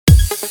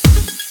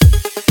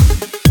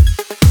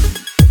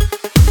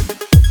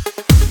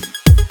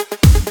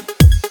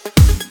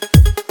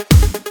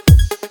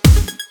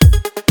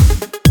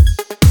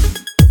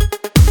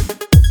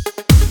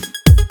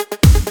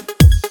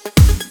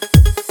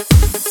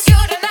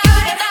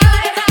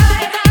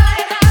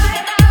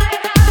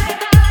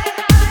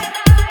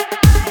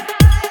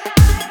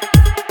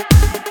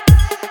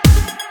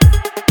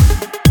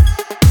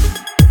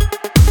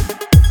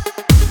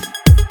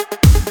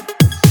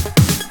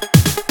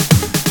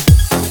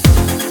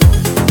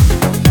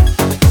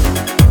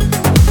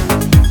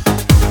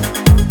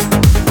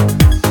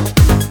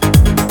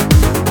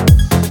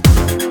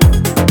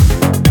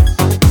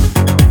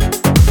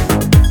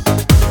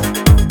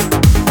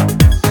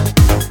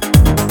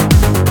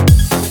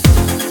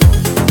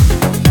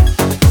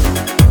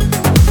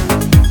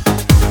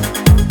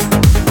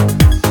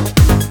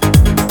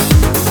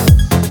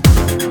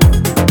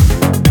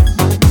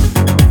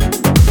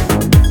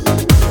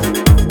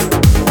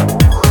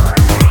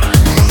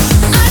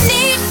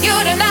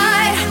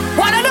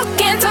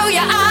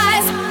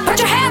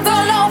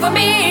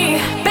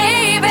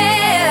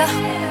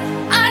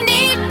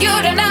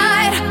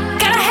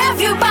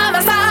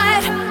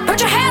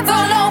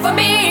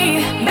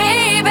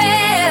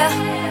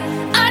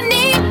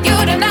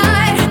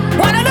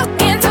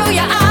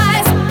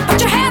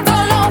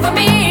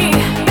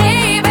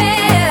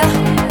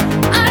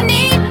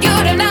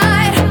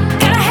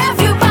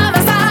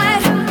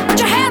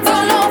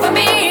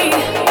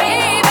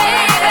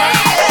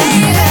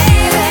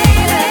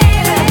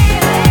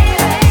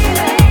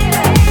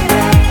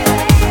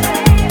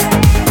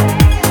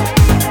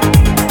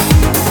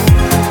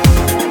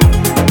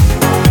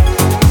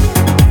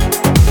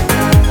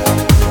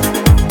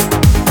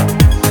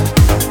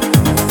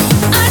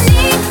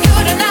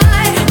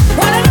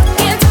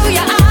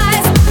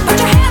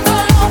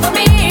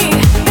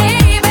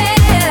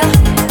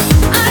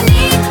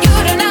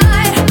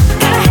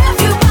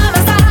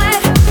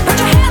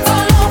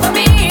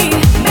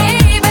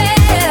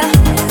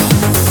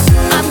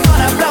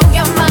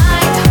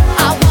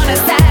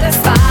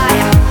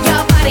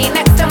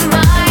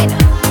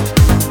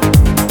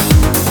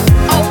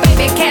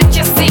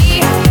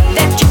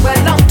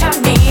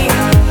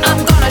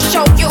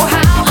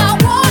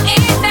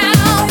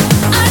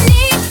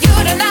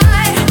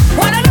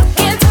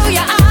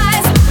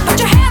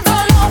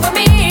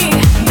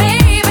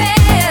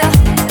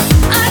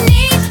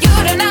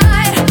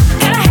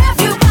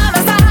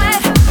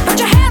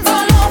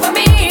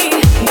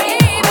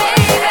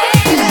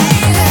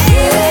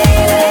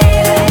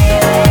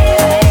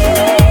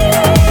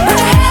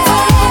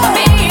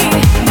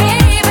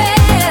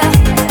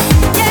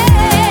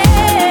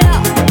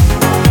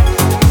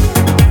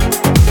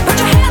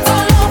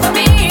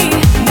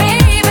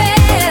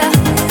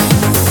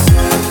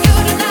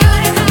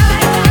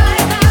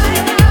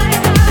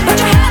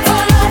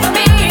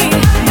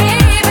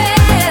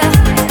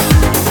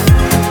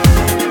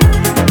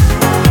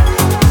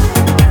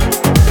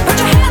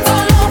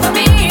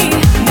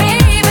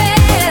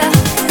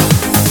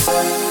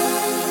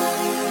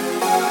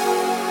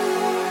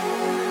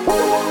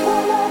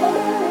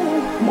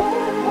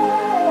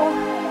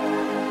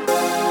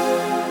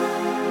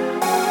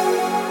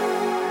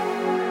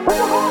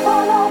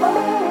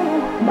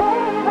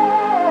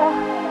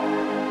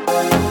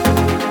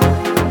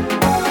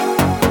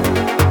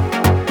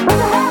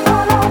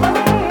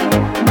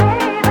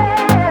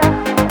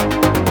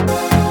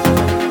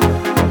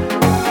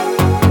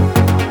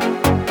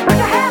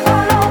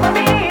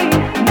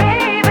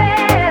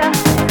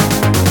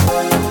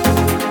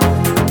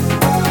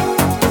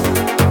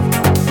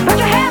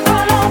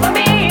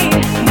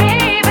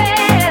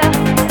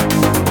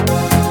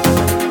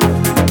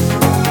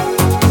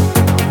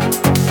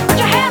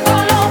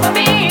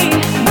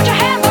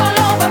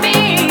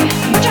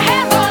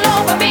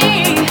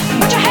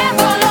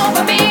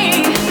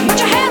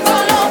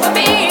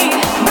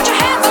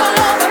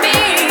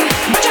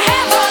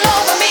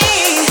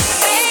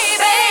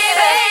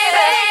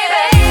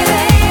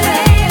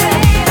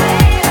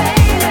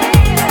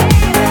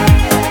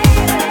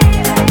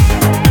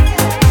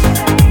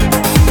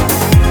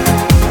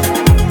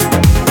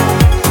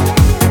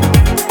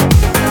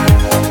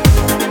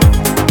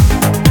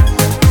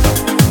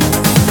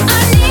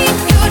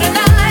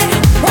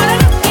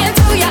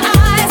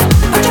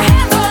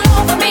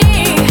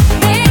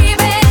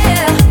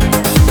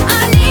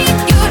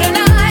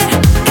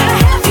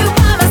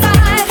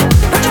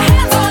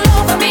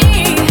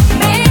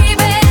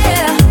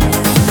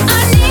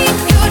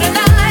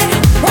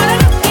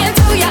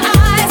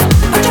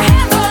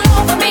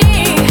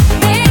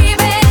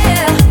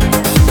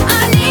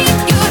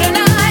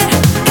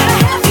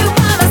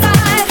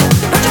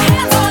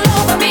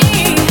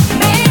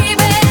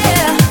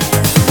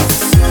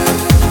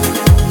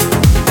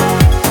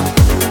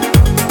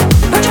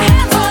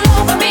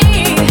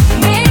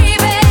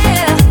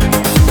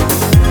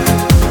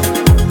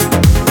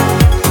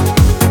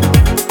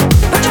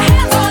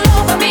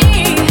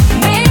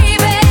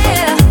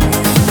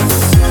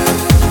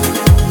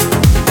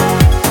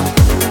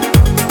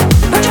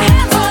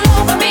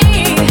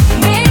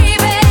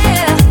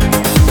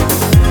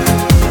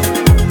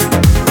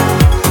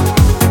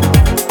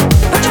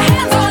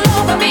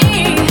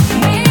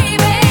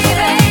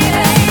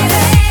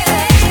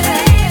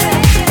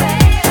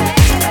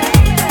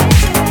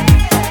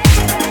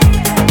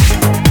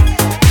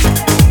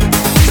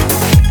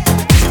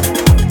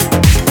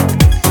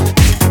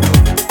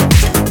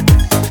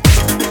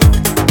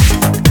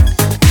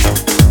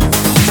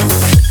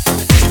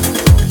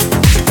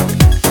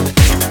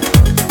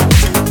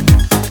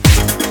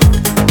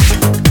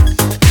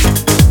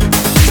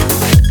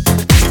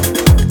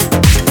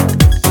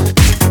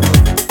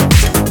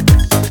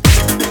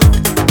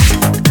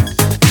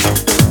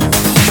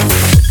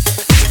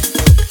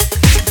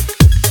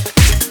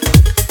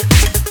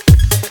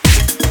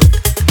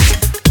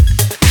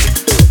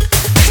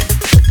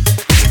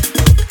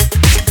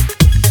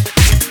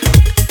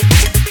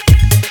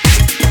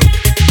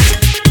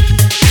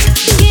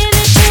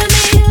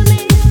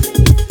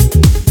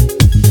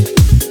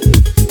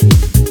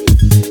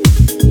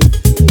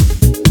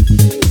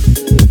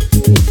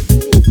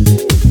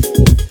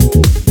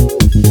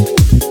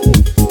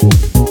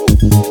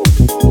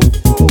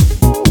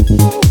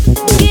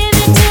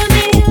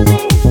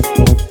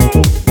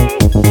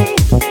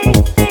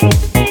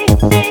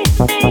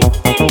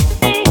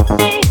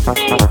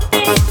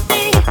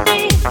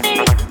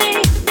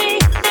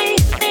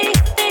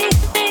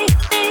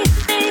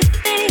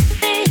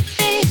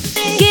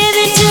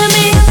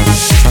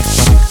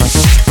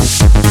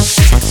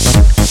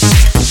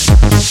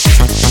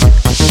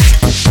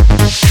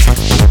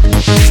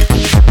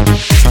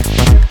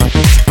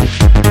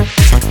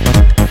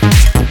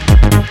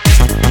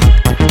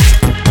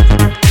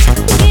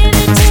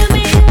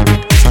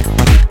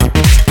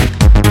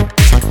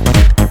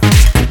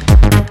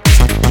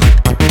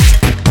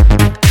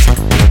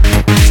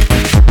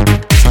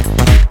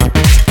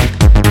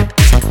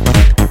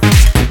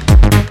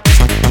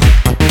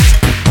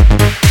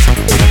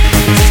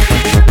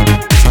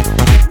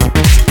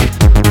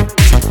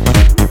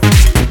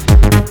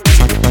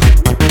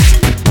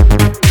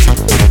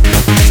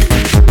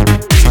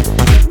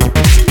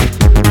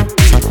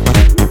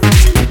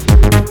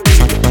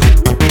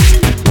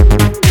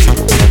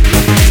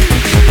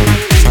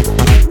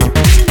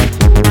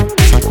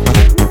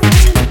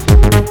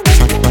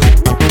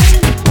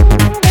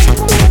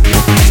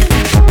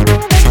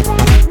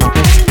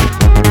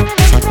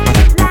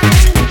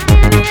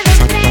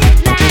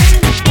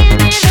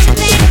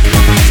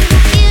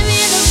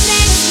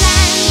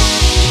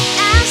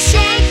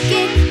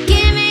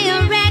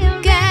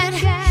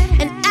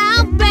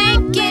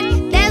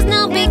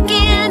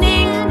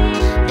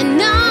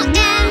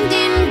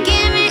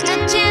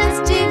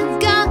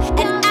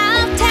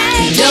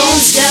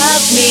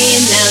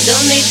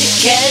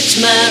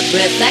catch my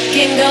breath, I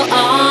can go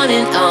on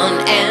and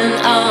on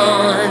and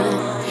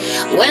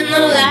on. When the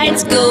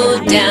lights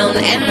go down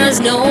and there's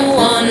no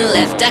one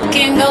left, I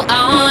can go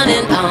on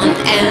and on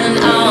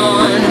and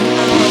on.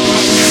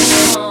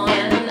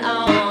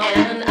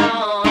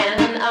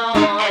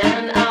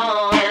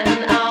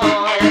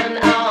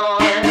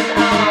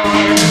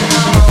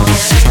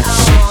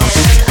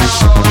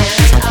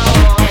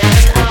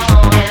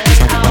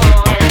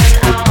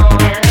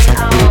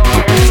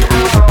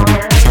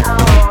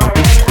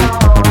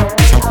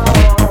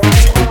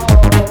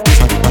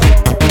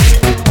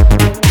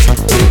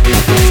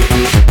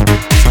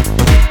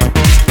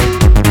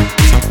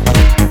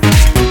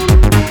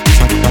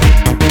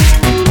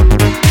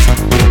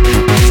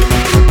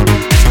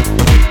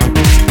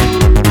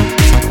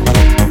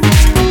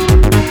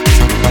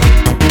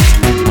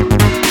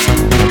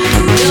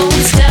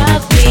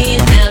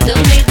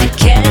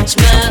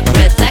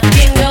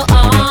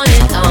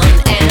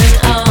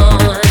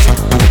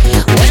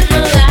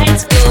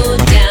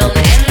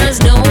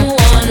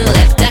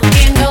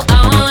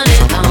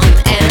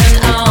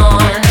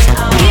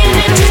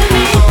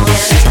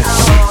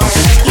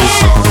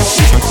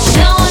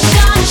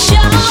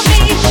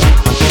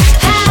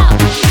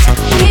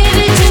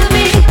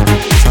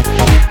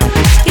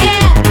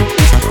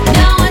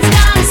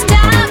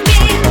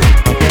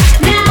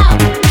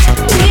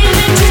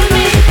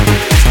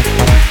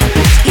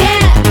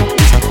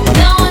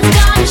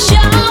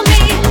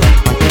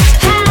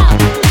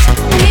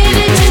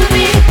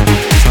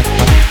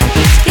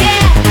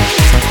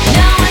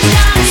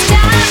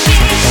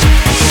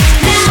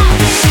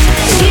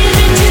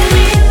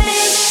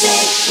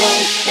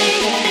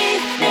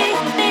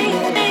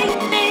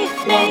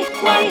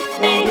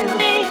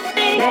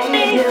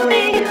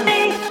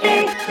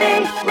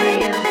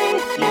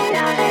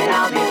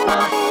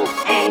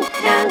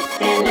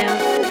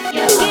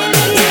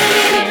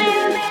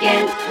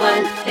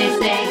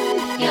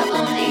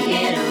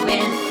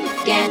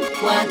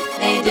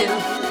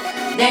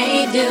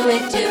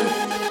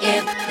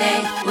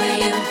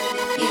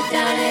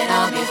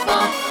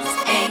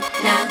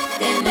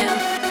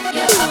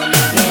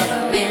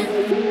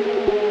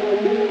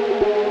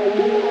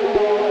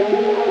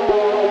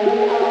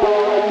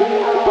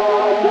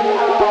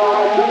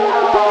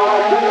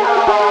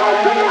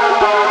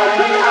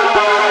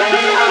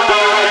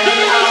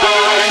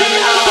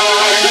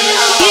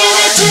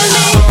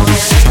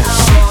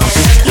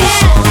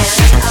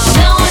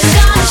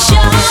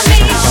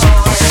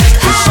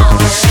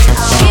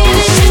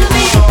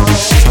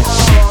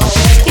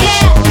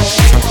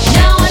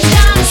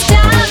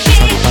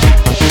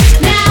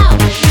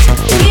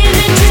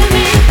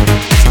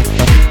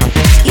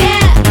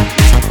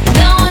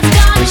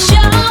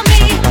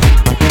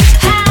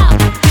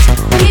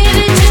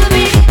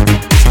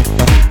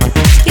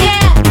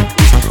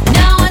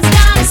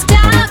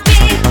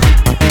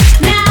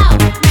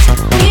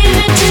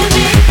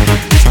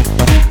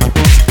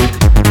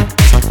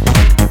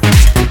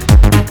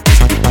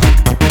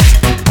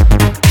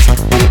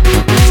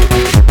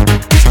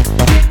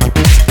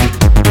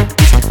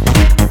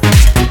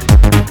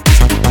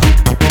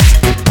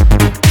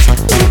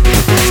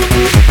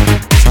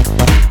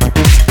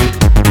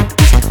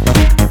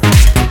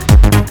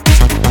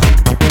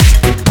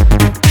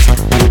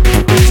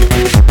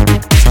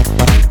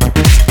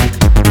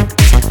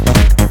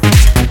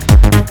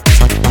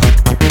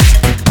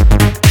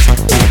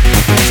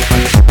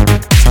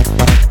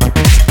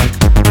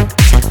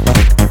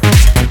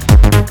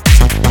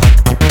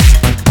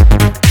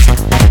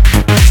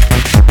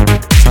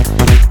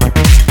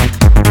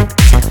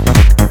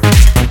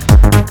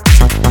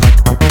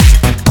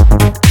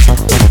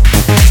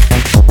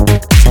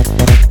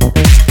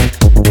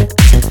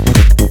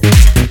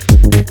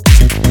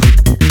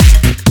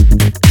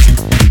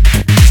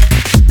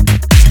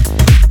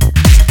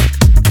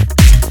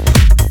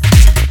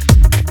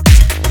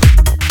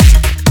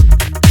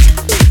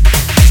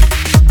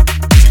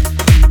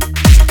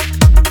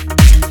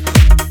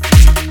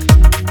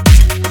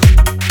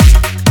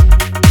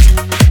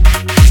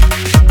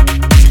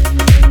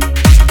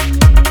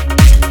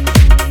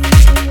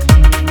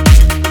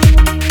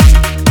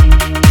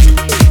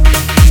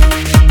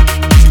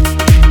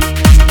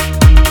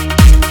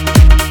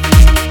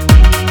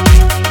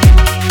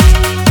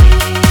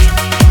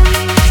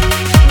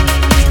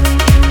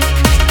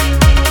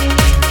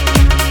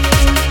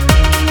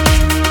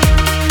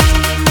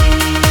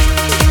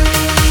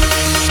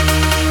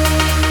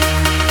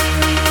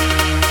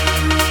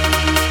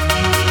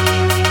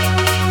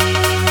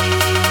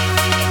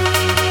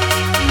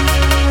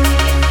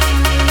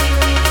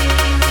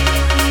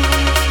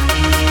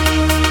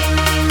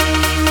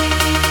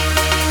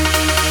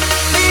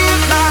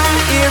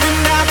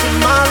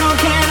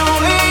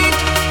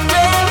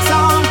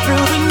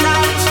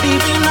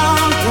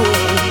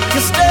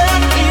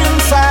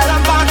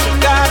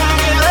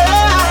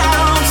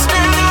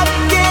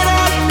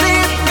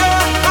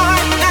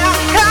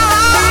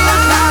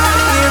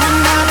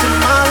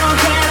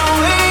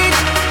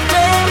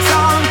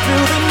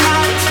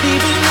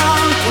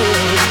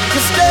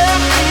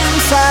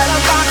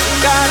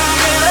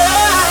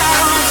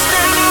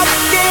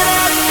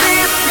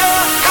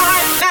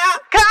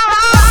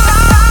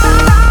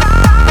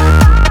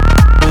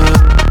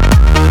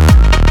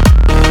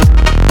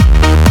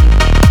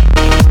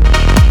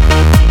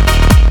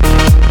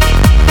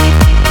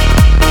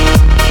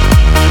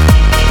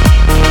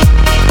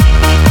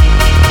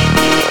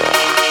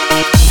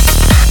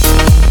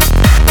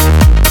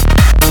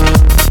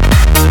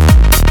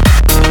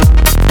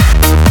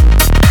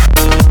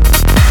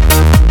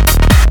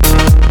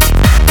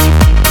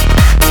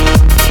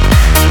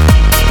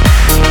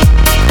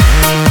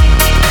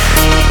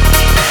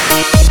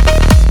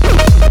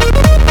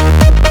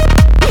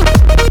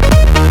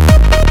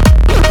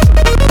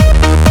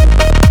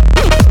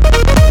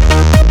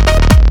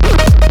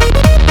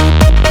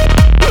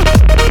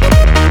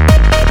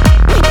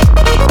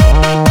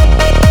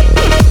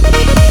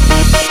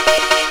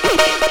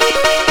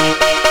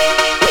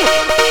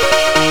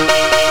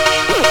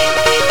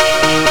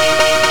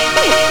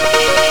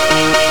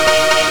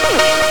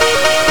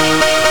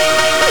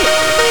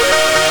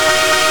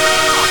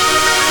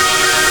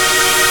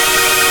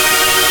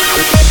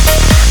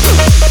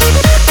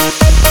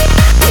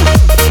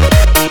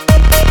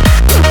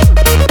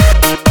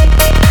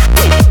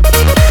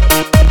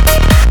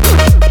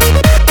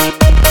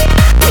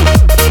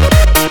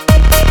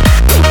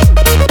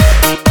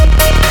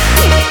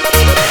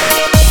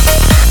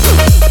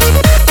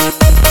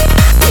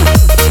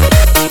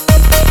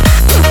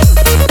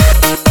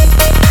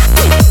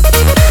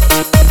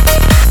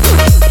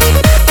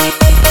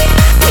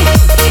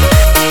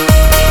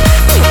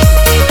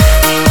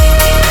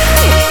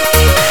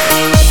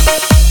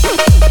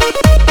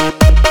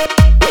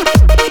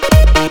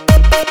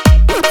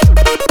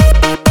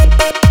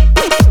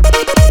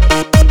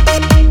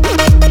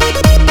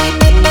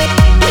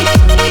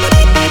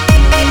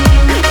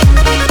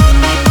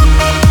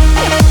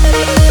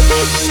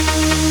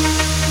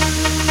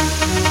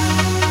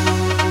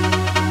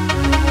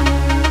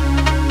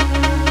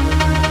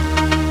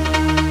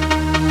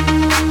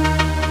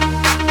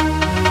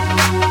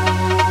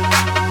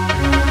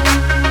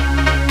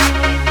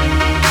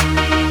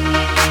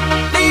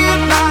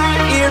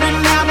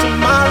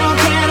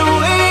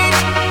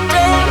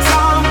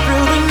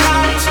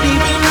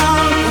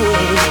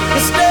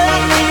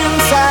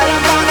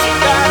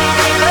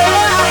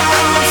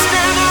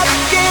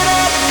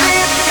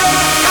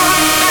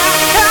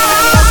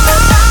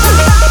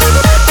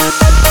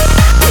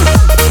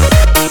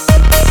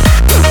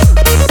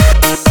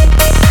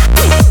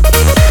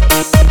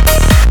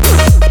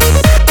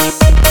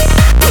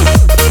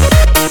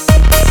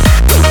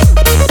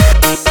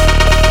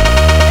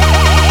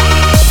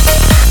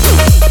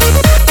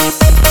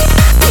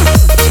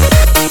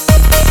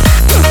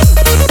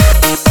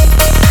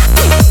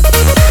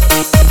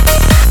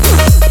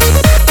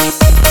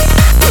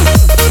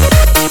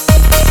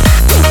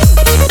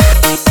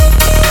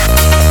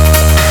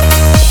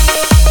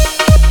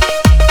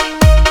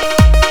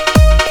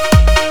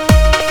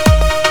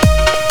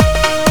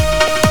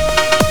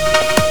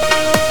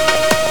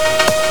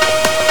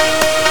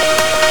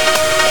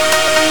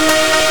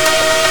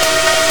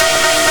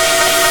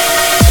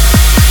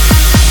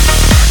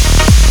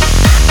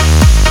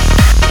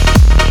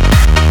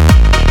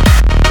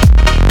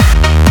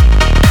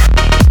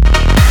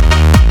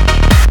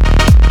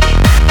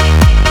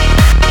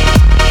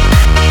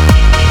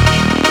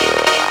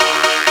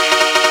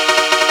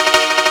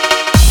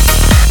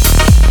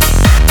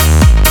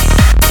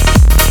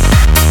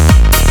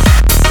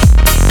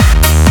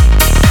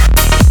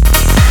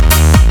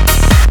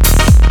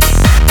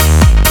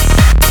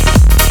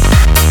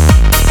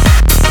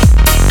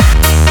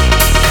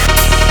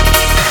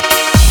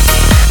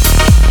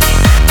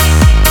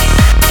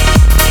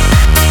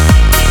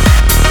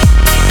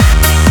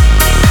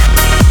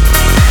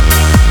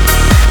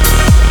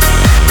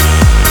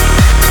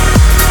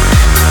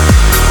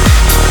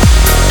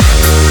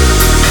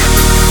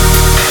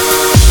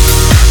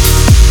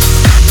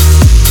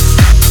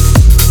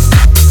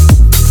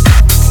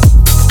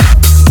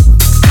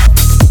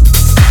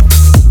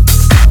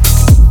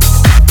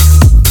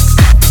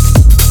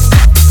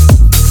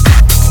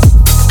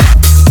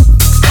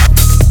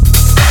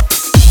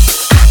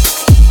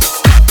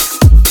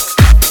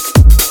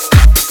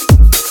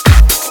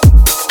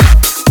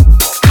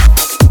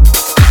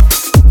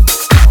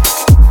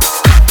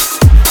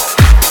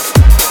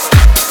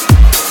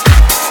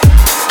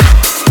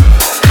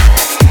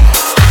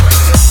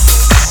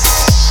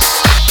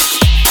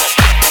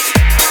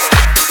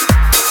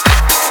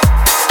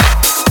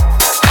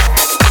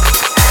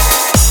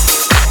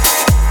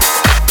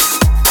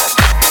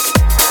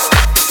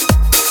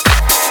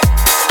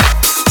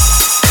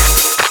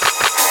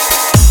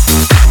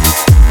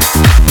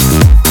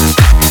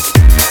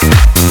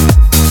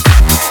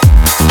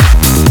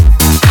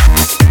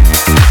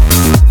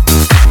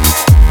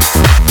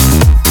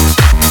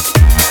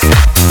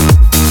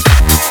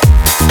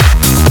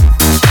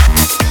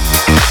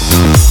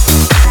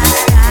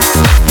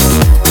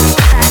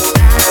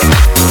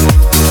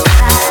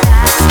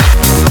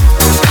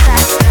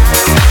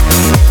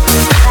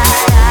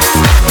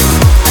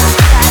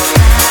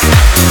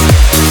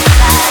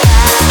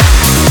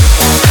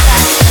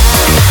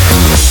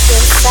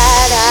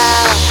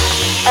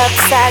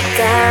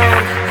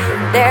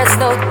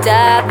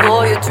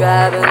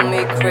 driving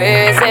me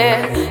crazy.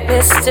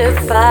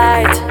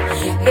 Mystified,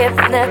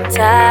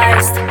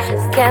 hypnotized,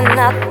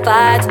 cannot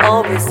fight,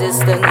 all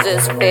resistance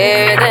is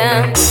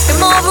fading.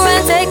 Come over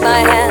and take my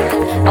hand,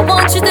 I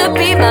want you to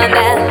be my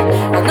man.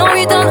 I know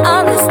you don't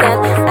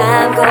understand,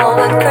 I'm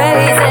going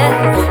crazy.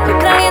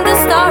 You're playing the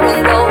star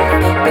and roll,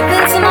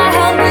 convincing my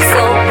hungry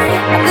soul,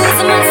 I'm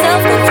losing my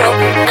self-control,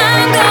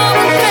 I'm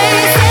going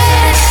crazy.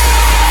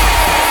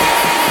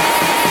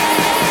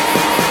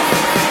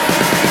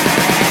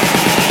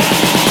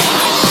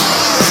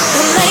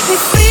 You make me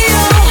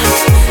feel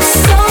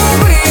so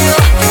real,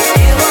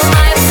 you are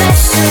my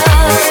obsession.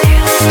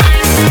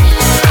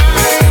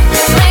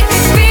 You make me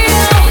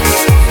feel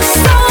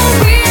so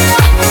real,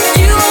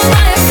 you are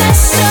my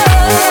obsession.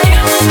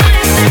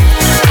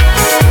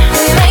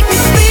 You make me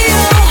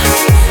feel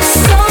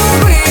so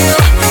real,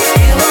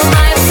 you are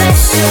my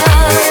obsession.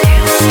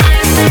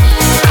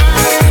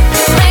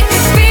 You make me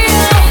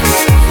feel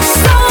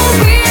so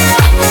real,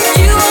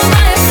 you are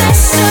my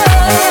obsession.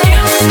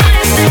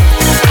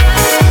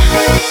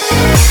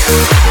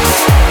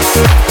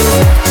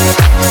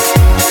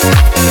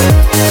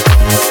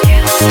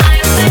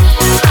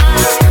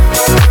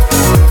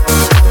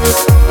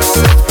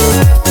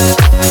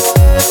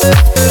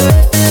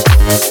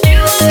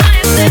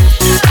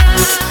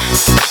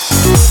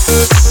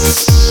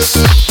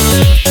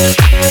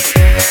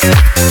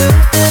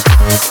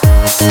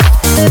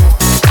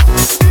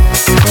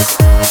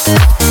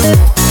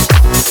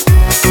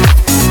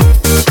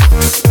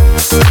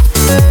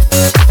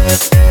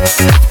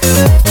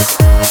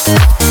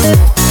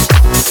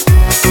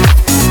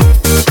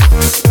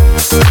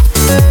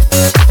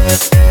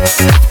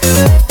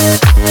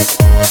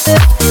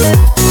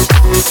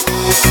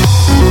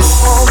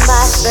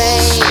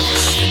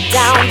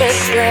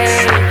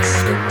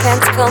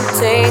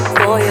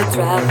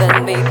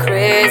 Driving me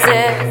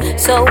crazy,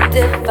 so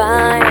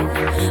divine,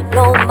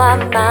 blow my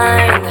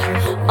mind.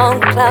 On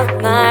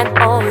cloud nine,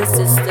 all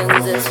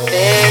resistance is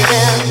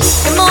fading.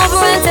 Come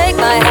over and take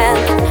my hand,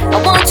 I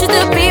want you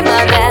to be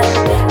my man.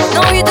 I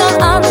know you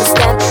don't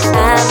understand,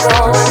 I'm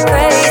going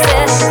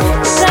crazy.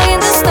 You're playing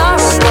the star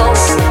and roll,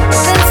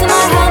 convincing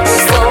my hungry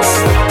soul,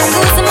 I'm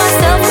losing my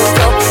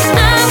self-control,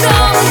 I'm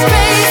going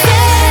crazy.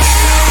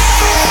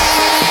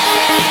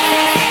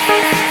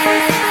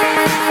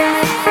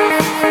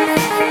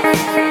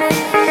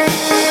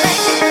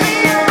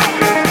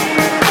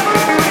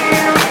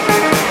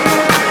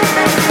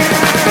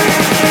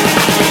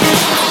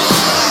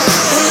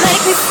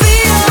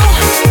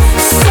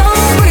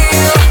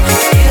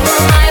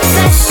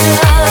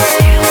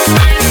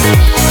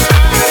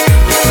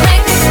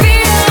 Make me feel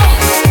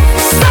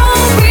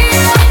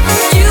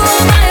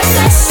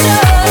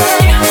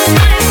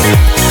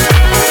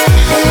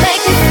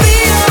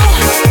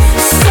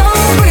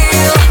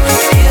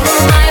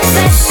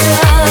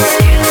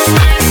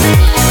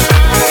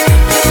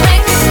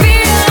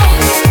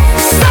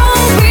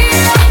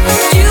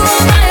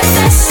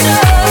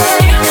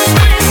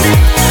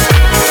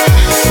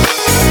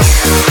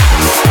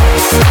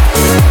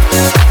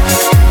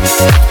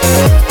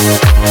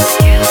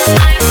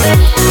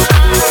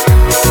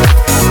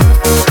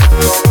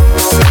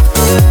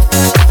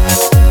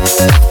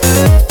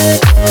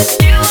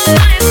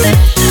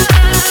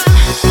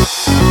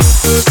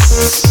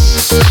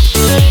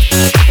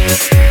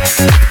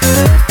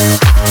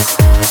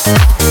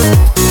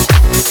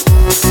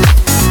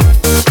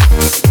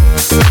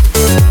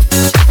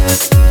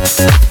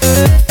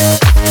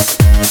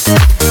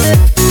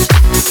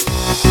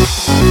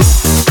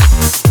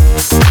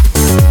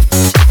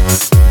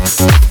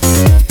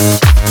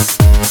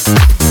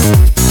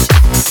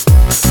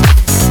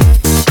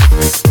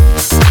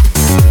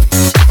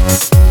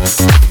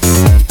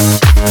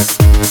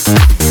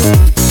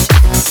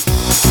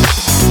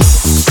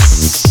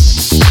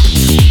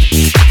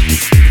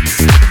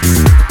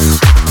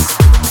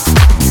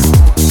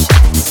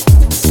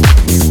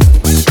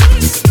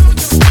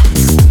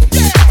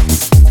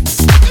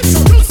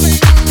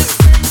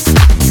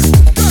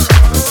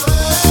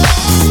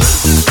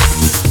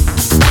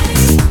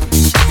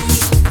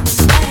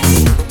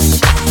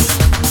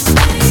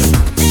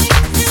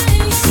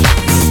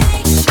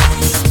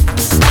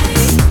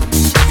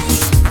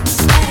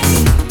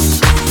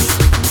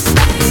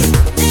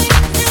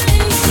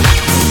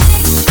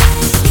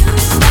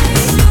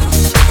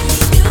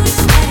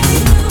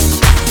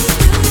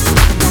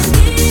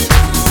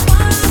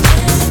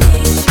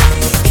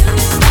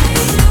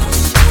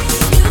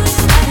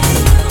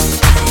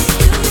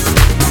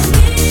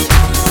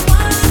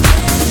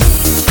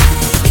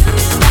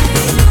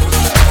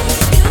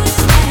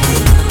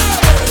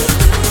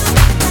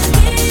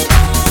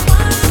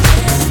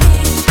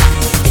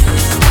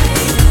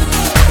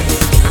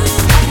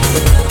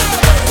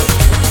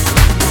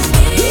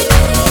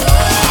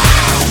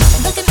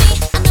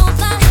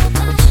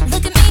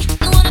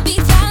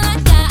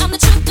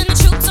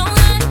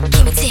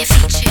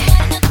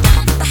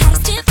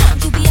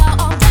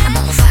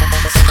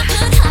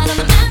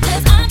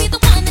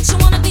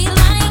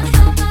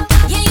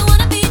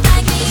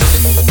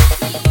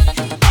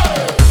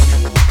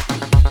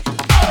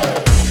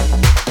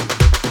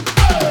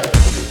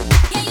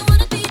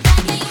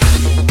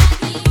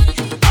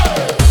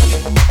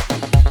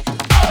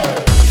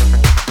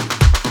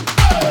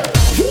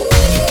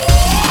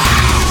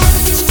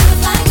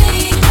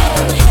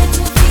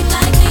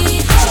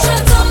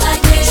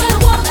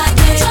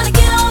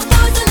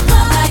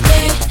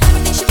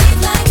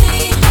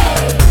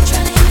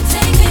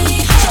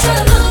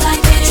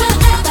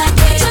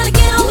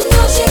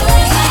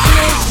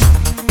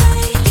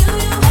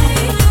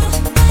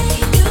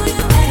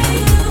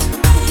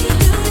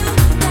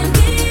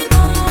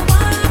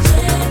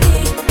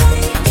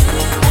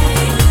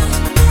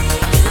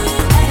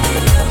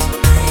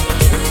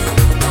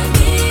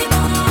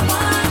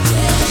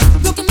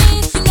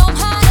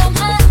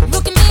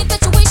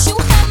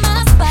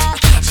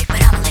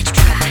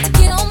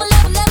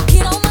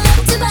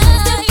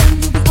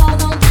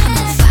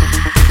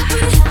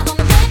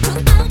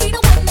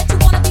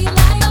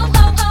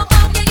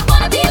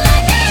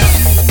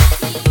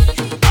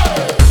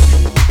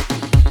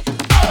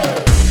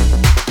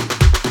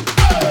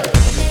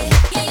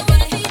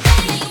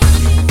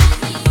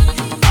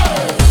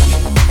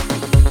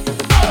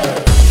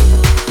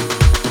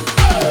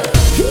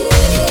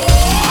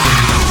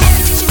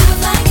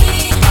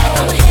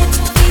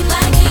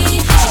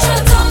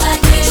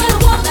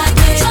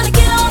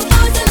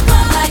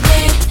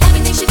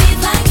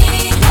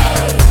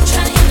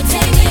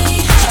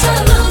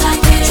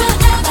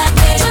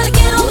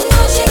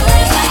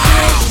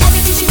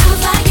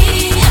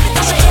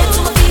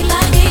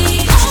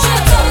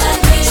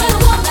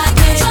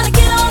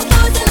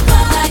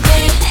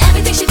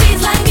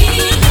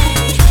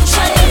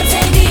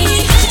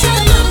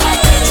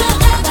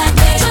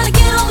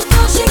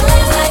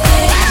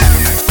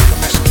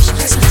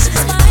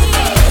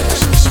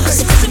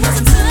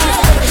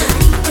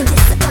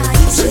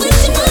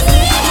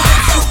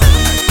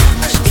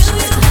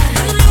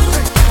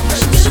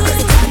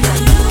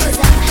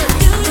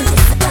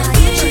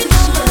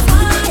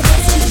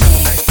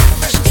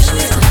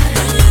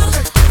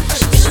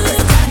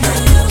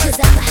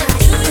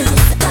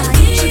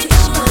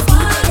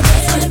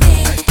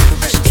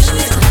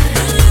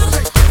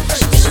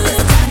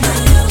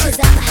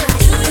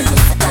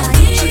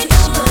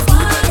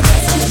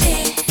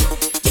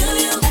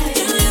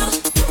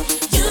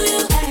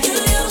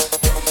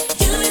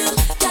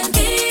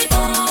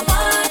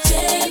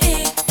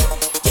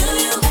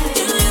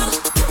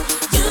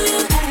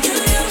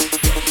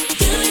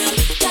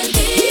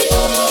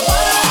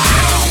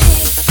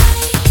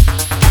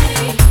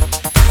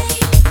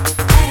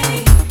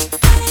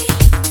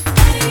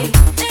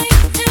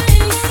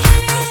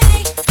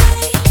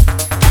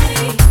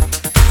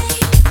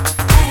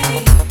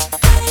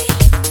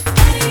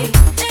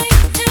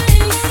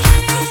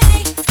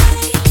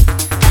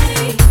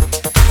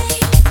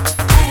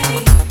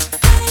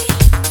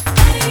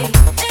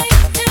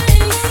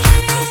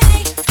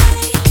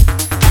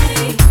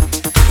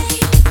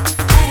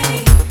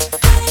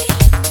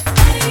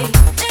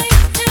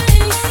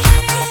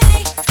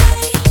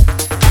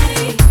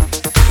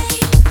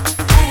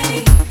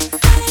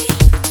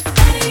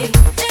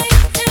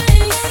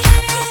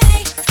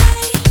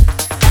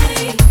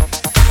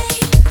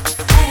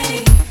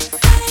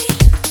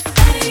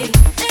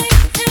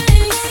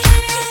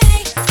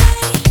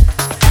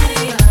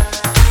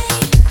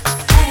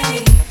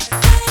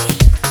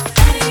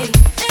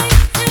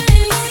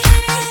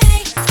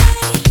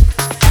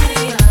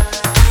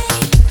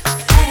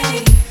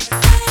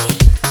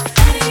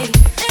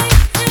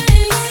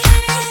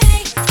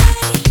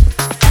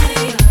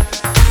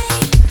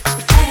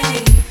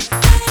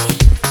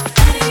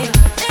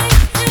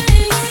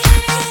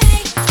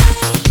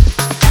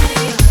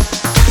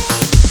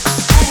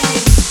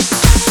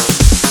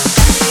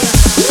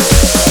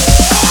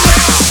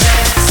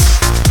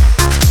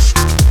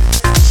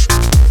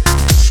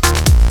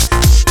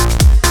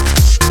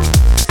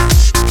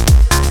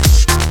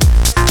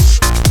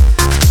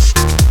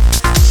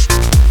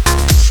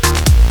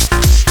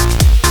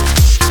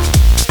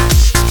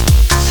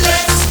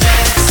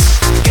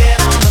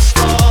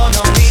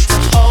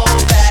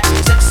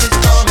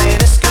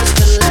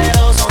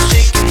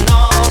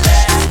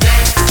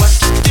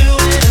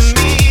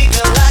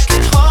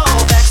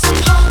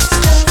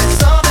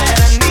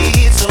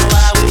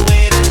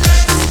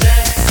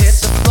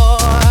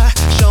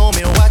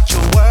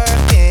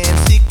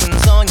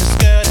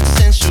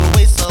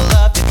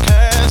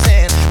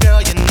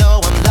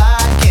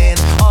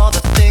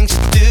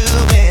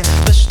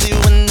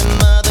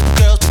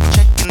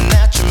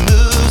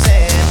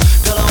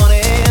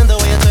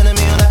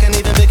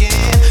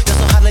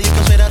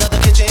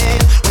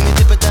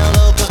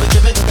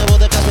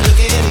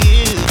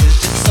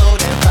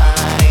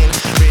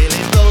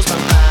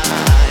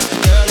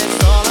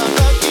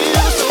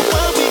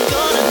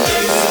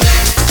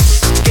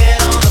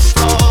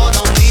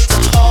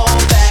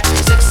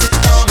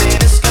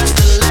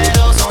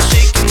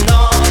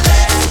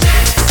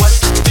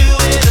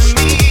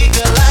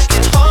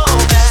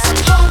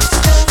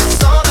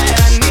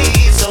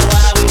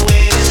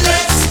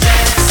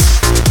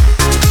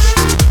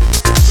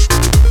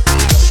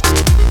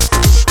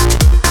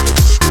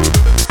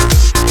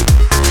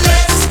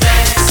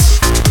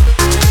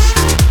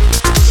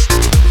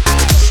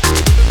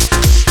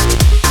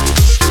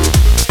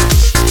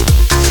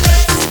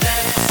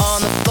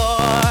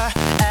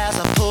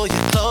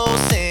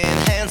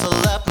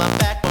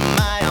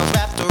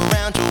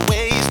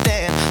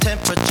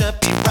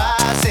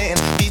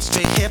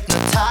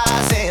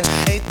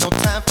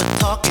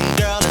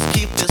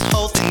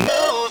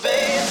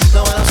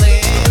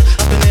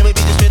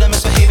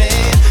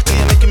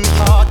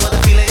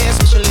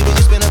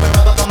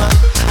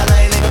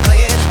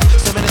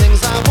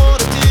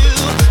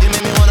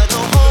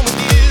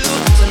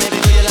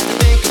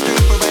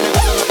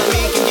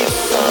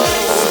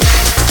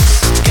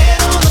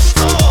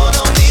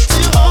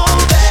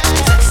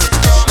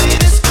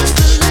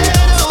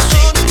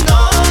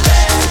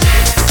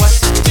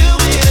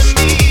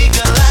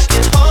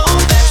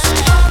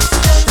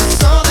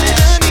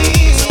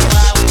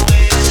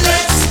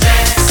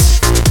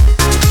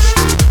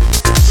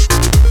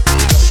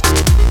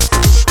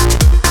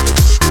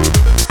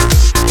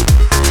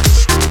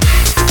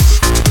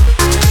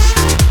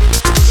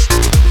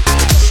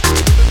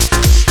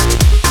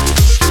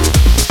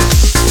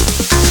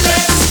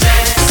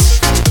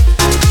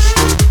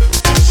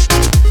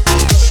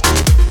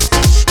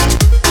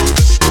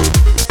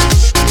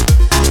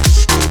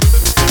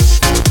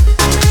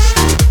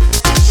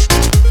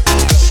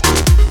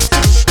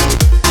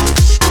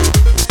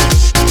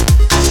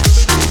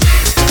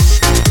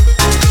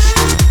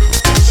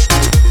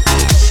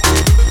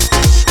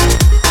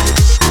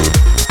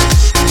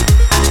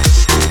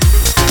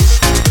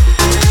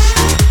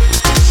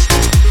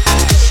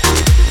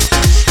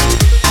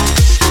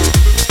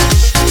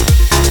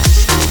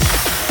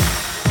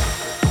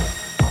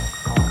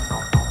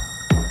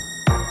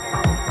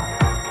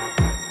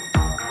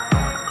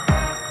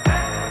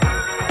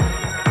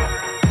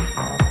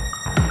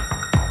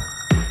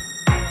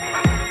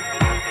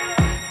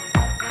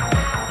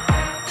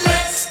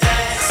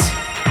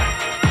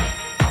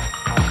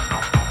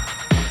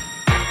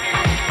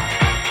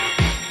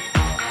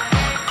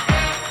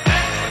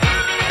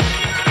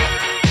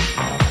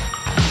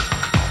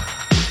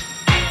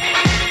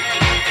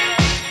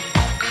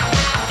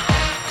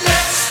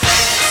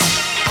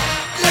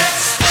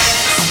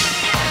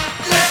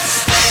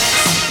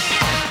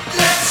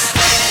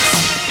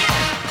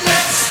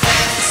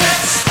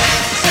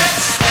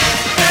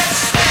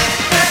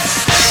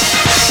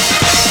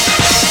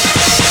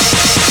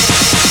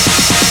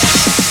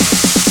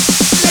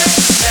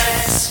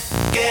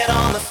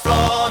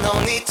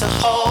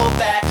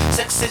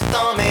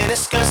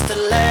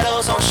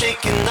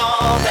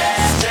all that.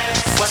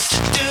 What you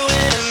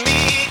doing to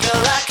me,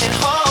 girl? I can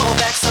hold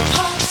back some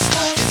hope.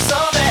 It's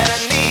all that I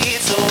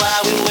need, so why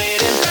we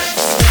waiting?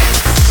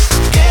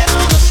 Get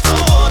on the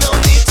floor, no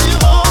need to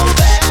hold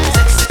back.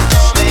 Sexy,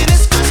 call me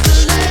this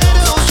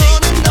stiletto,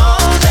 showing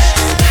all that.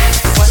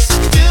 What you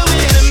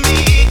doing to me,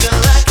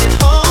 girl? I can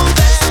hold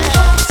back some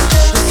hope.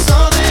 It's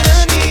all that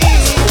I need,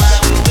 so why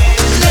we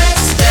waiting?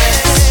 Let's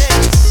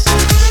dance.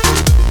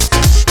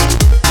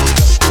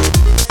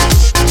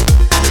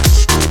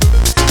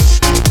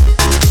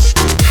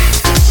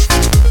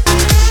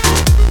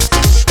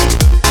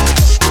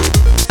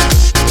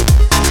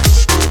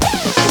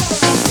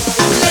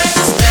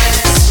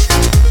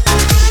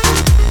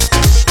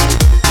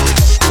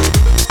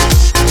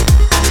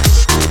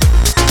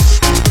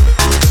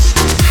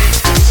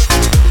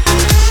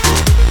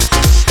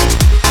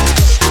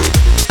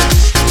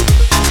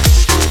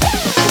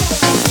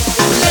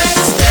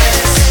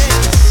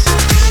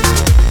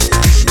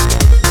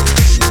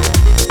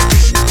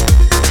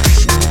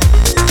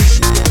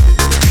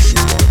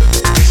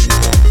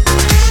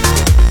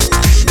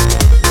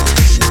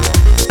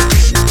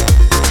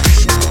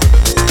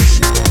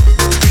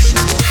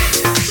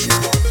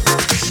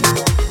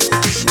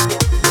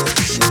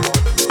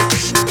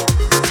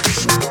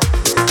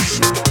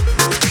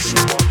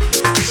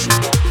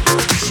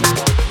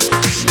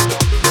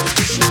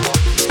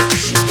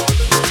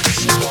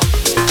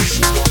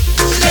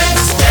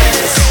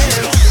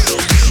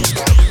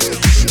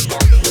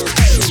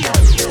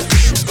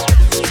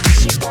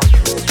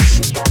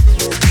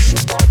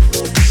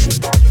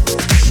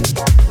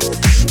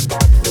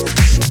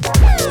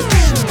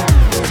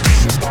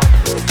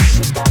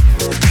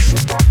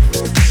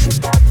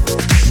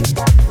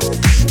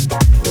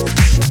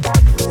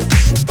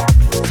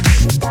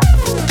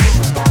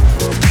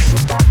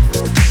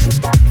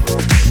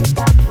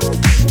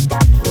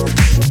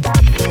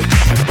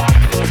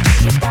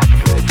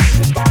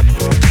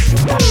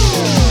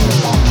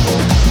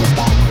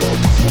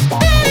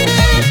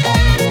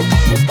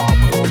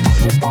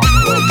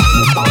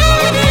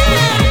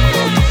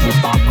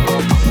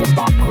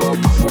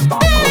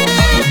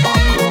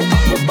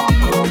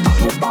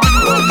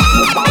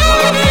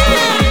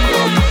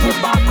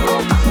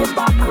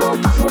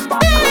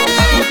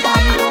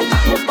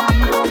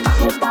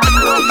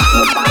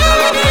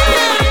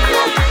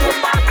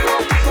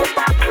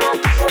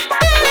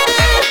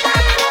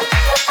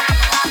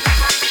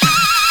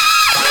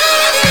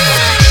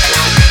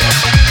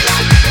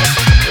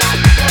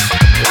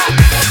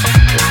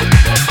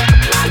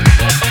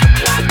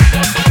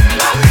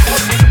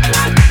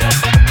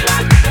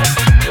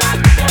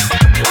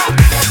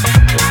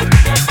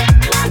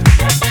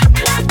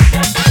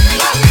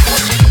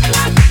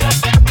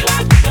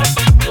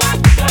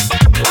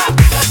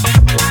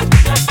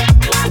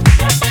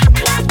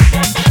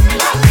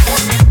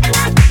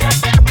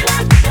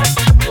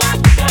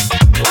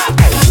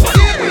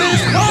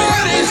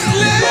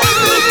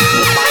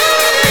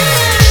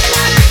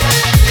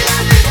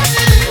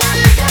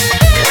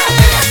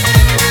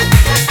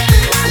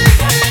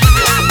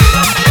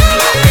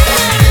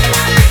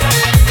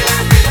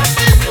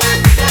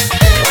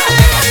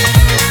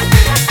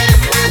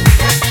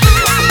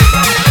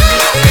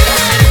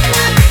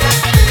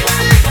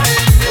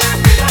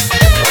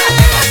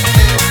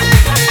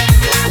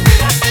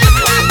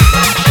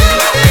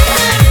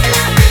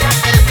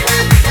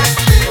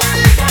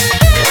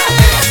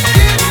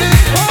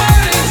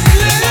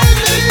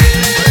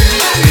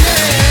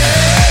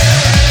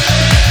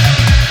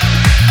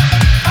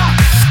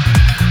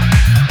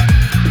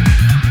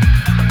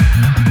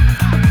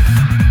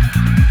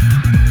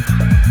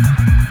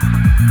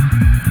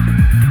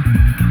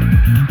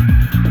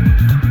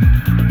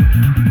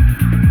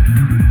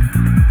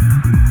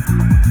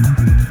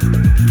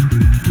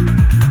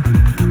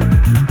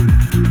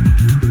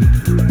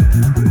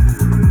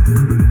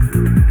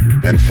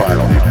 And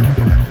finally,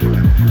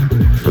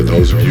 for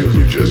those of you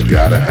who just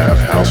gotta have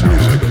house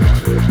music,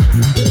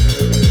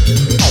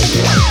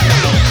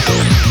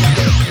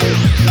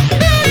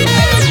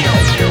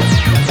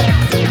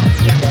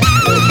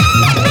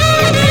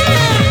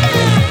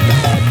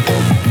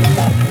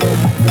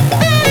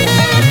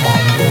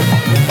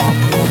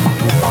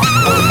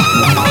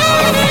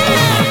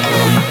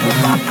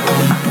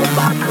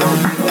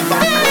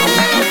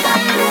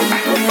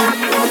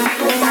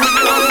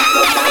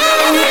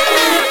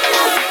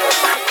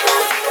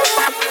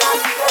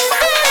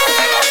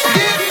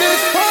 Get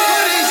this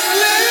party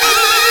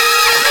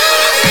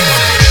started.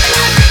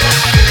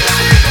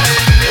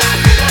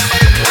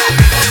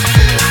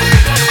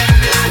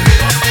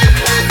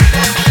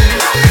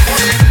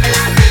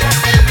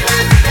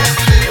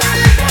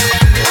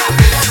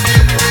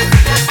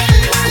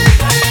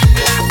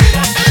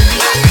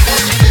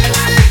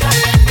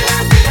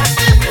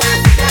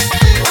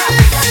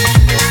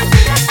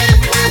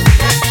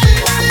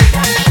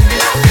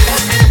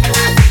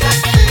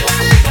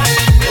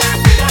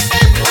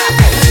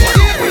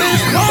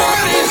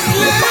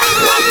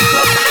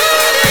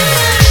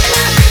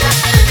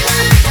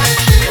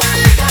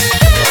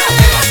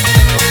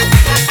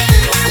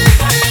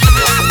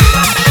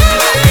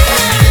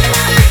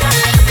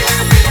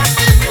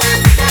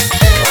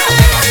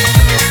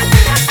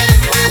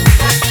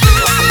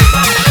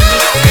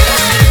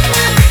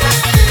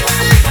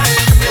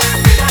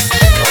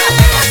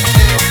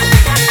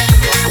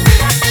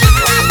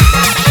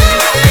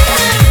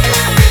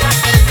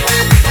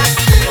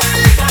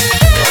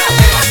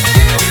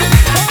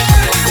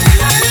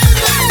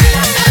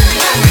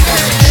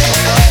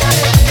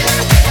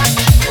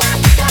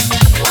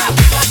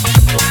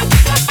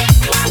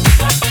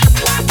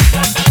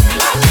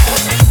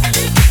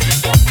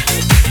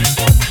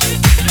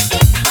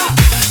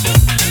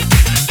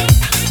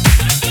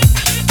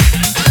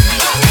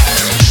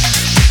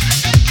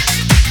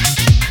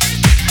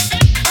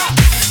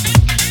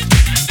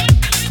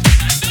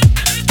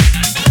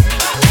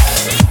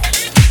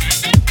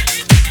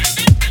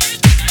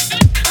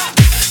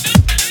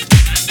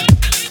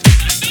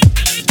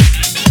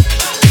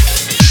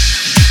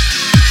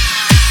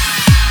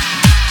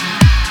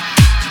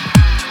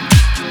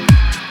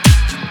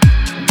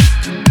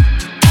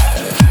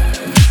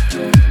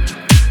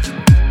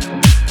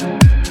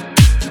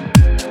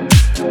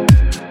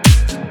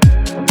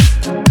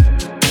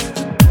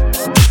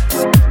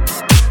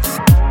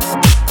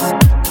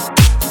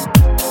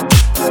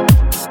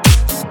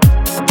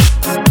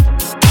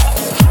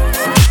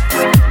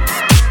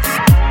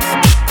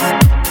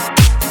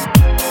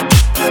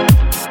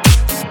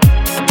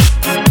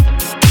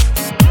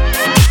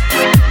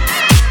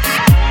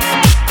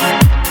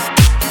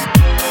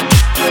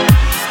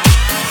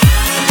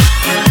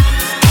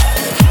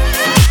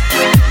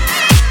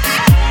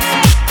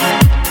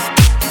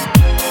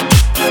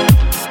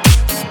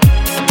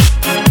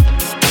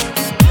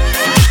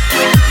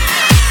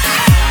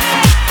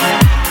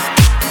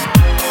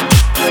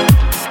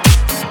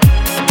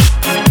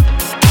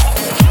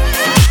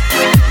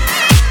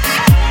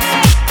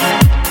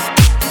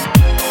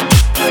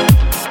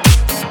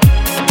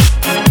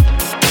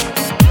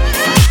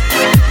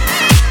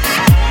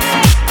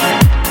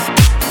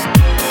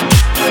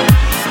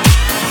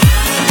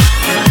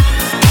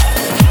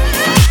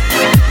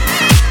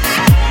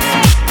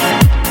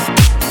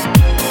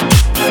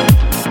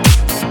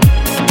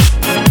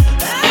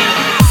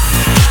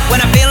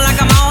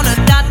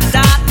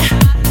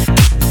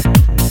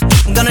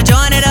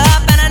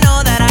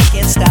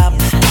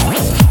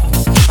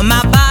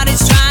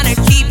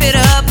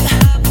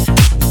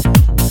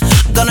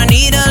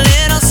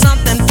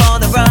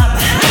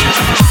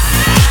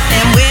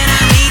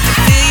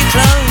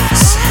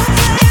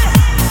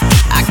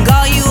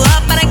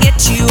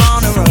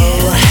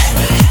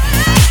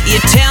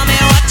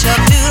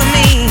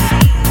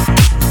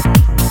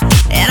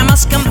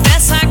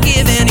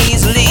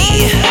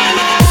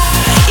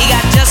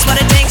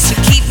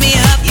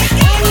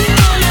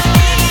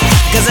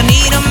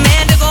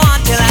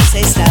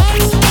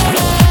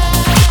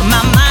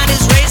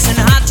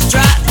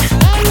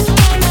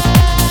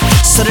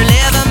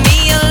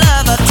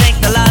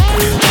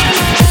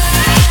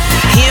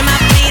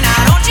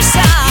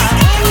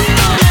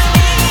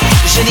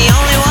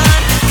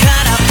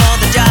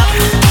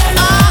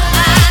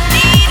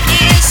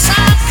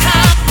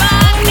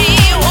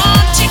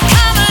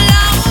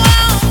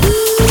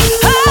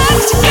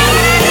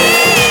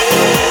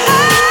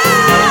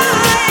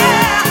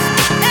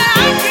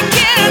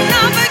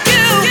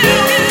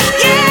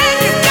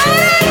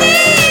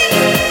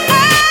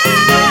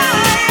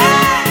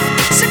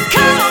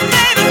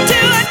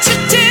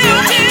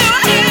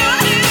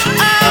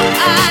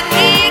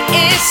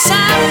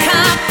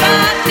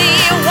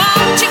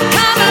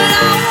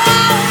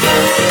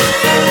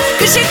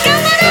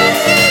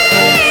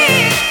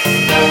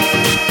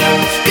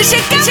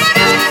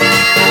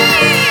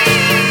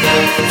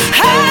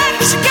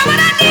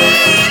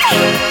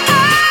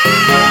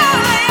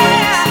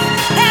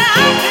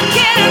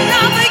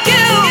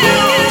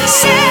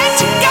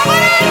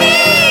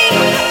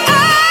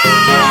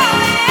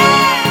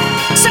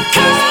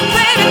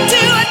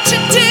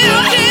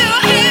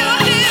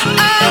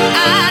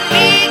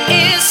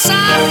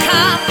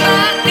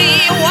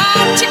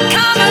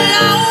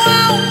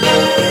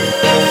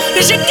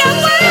 'Cause you got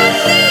what I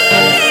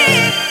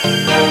need.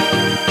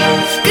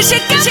 'Cause you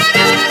got what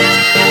I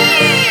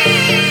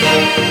need.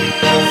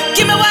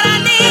 Give me what I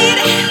need.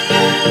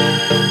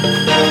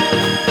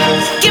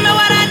 Give me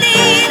what I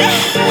need.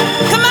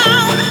 Come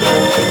on.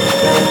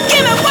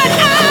 Give me what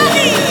I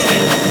need.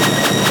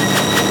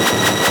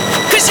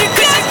 'Cause you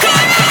got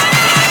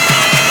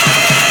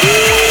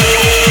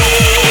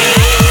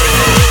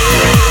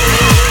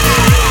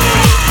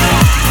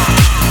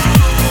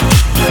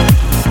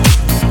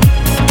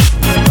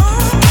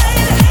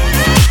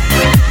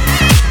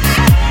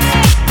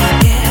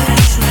yeah,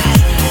 that's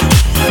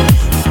right.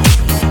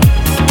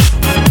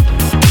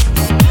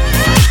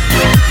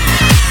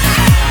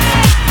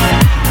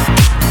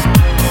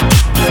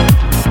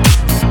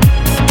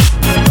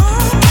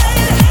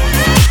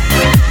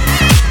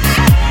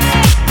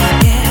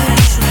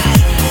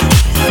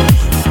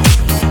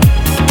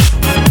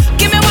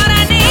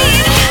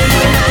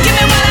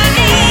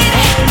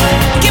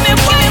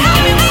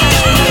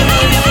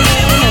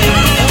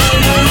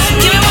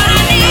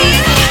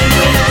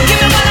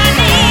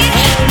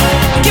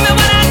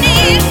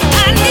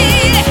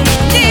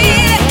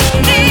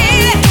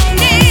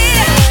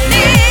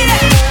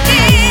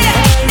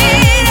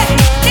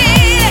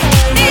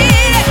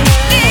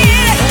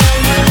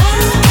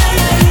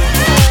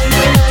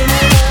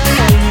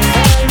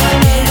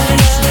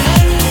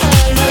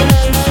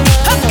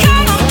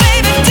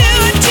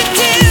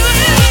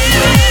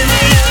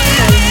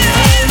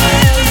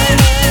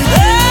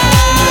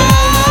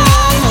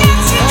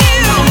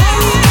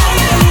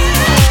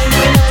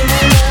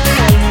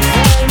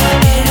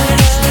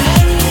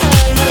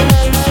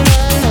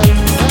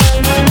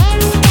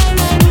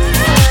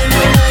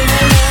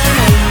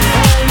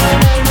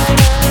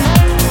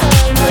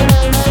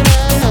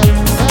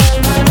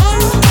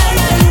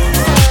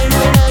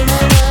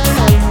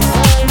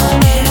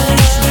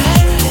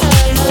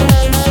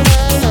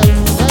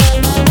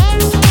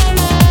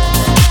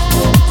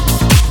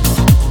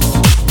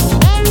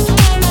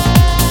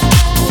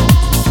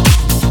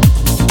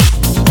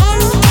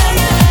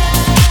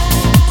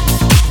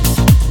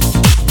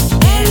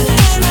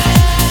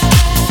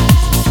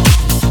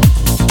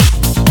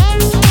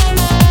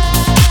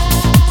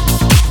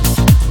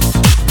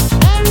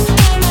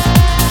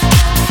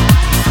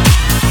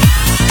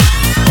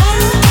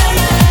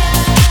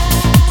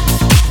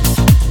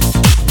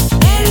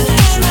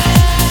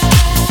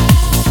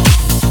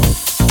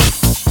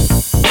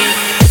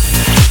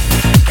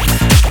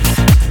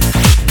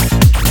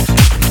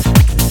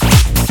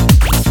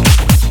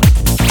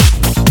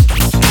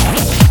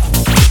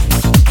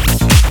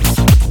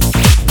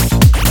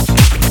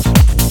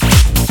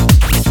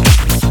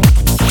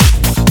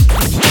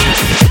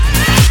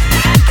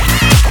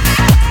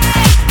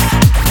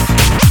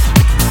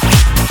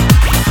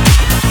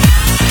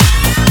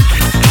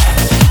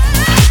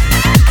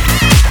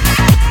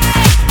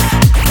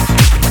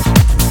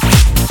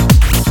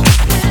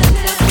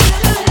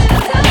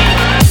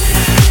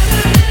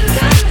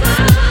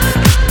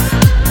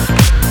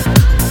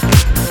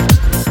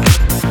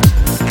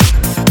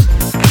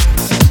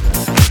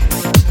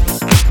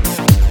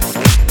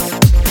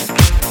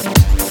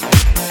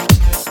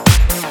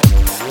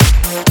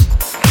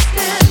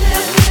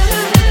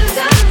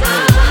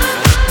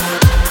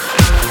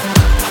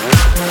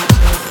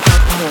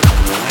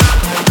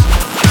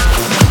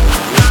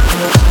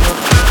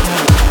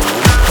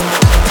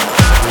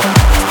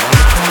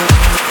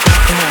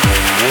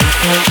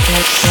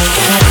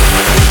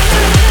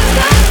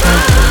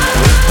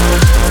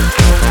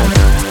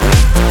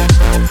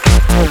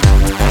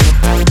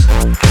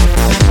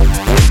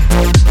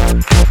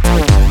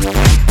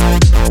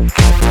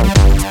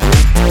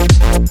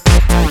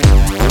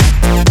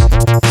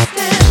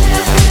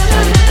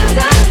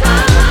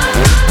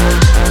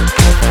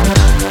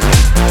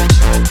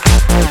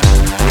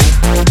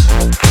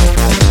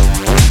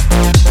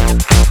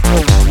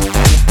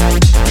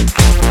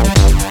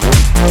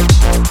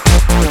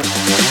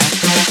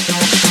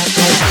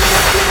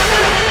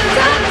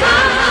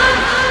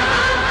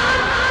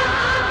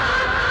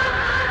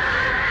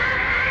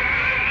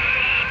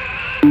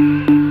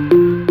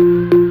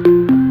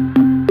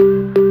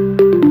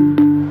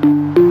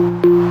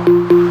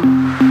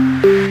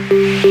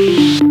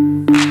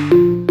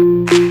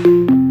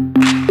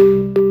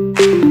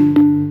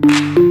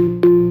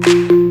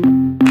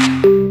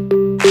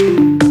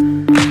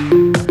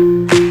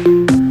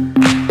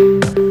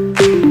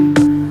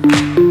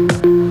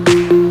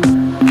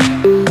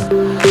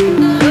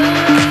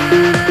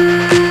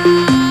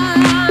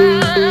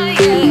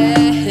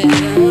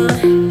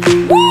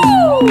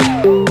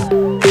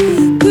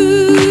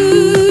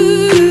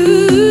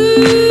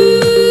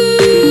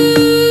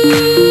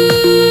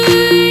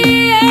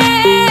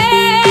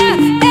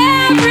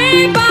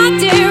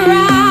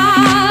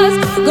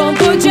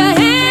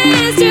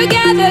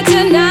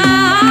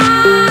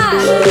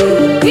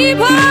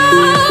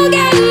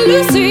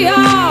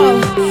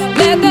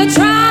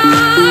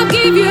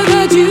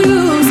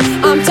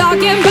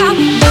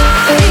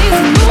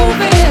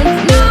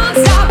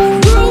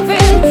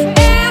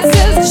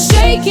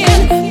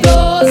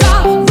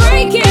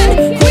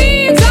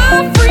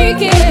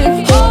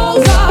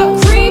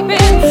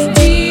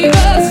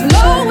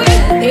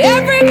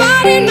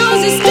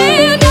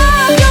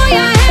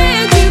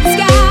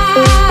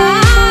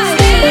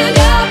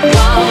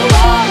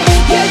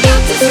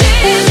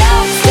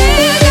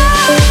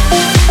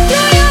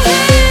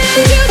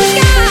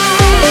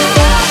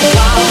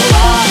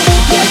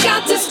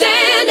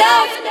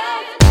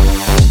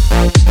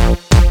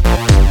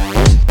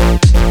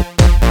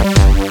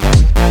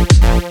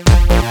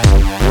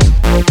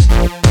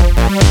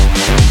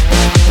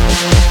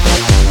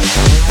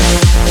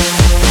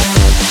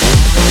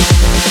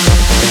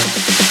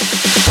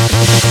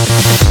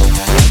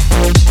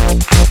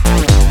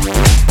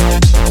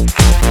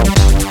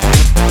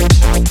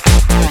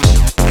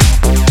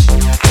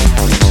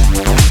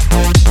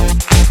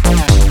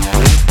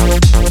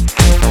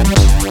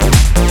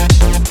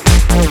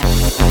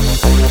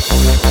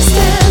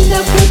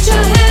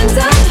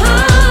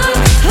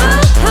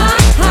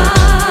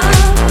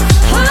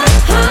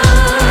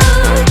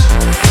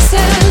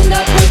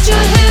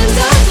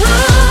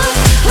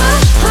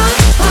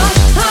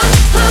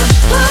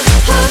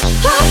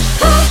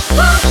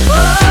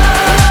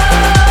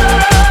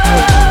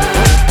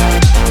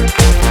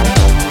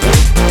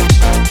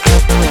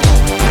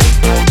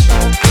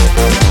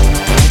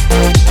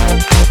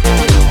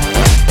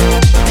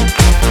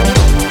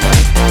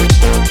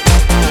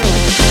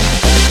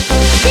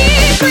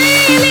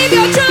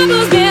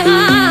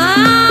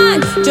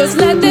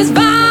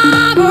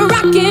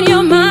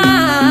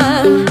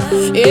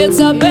 It's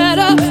a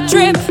better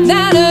trip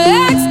than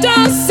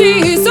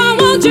ecstasy. So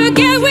won't you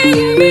get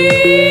with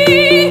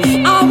me?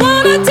 I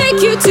wanna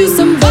take you to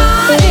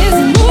somebody's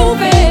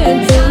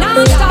moving,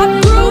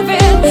 non-stop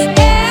grooving,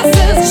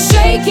 asses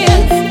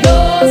shaking,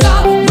 doors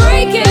are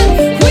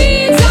breaking,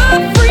 queens are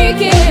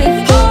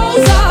freaking,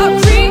 hoes are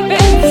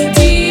creeping,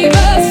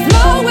 divas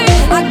flowing.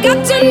 I got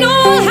to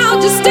know how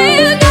to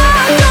stand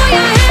up, throw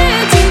your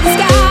hand to the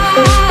sky.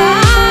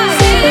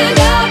 Stand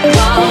up,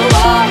 whoa,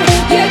 whoa,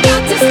 you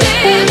got to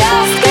stand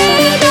up, throw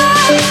your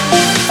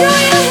hand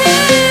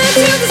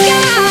to the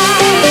sky.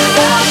 Stand up,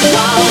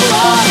 whoa,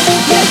 whoa,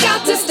 you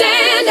got to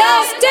stand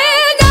up,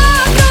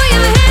 throw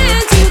your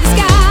hand to the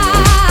sky.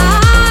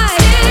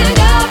 Stand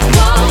up,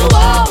 whoa,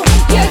 whoa,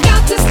 you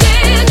got to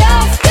stand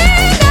up,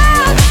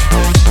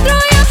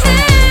 throw your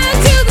hand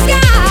to the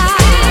sky.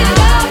 Stand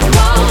up,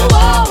 whoa,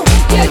 whoa,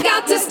 you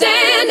got to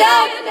stand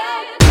up.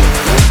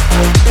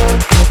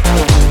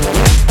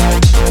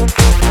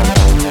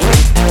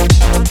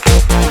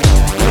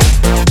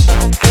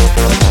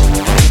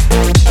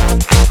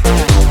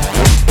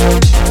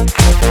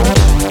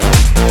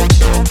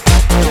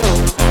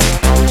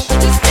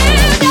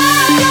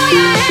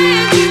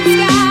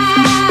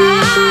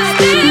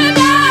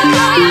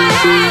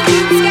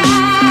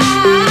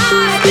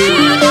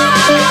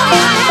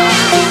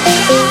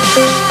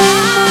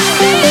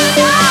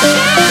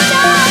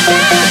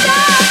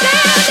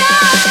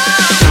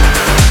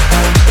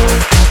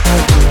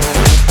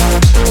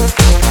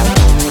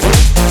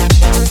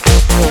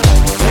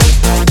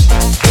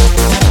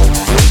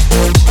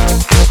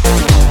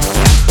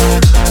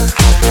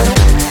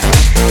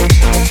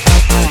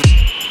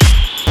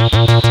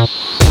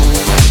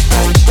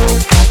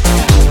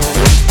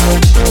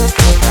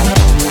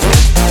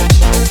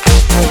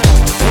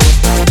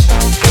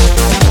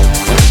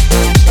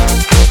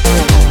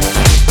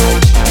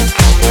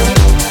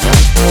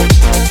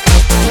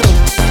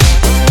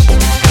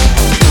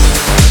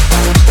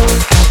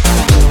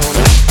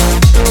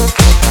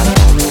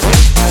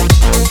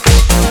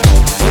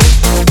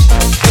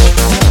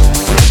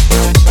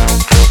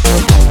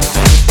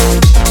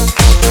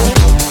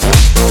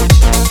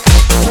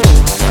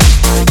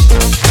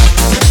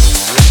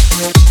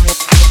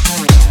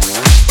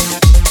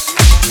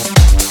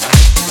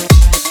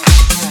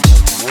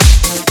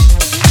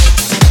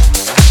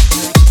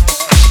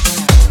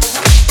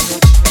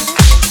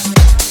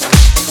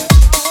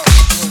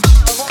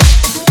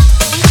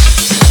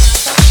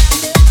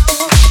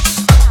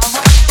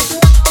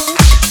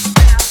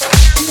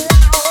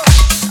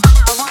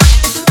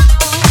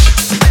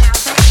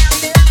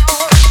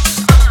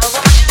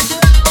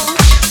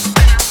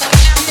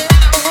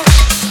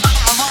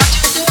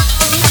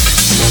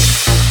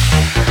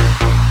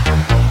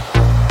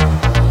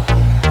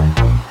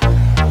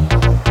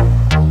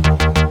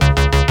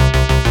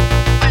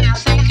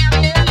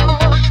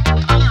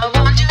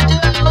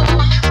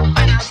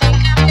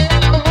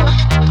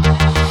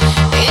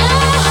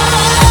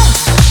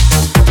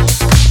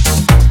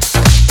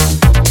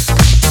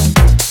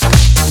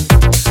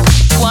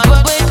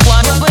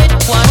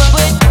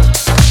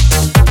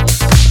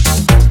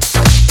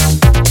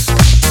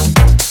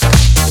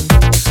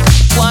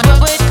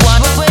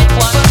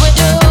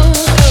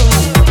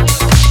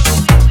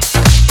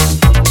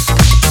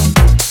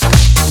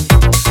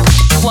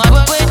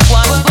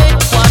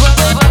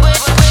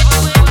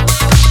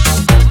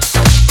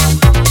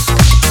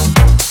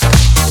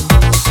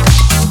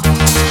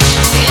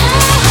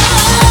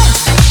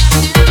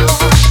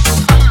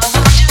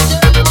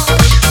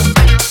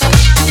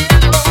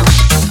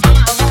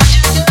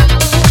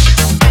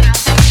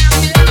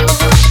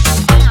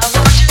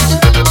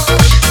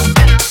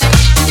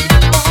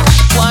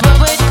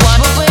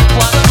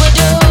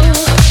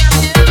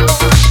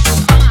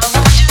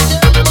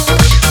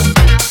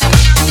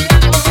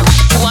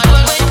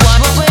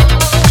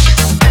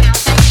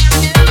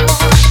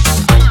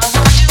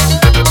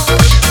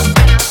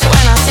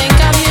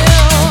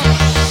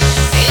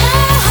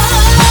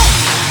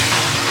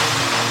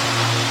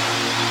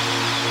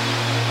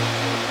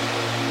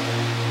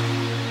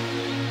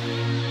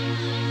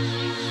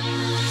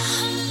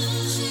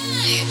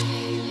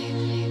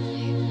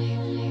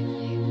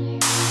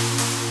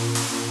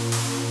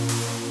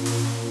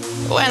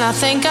 When I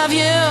think of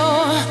you,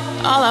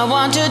 all I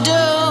want to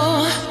do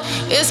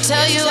is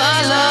tell you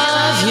I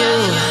love you.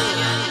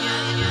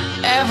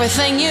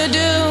 Everything you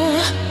do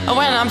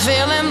when I'm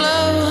feeling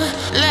blue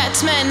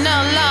lets me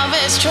know love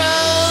is true.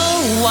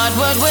 What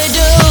would we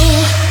do?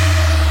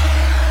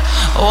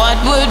 What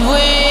would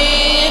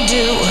we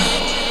do?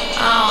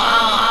 Oh,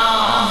 oh,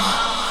 oh.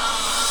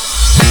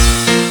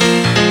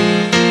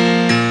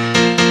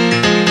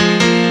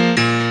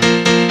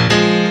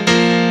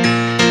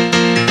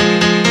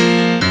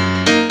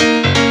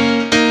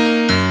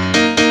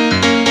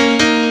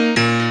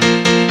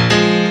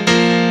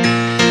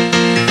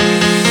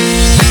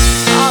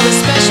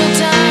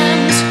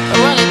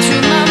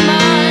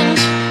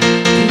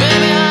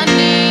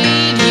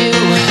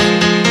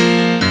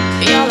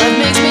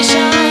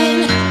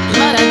 Shine,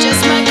 but I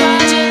just might cry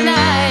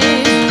tonight.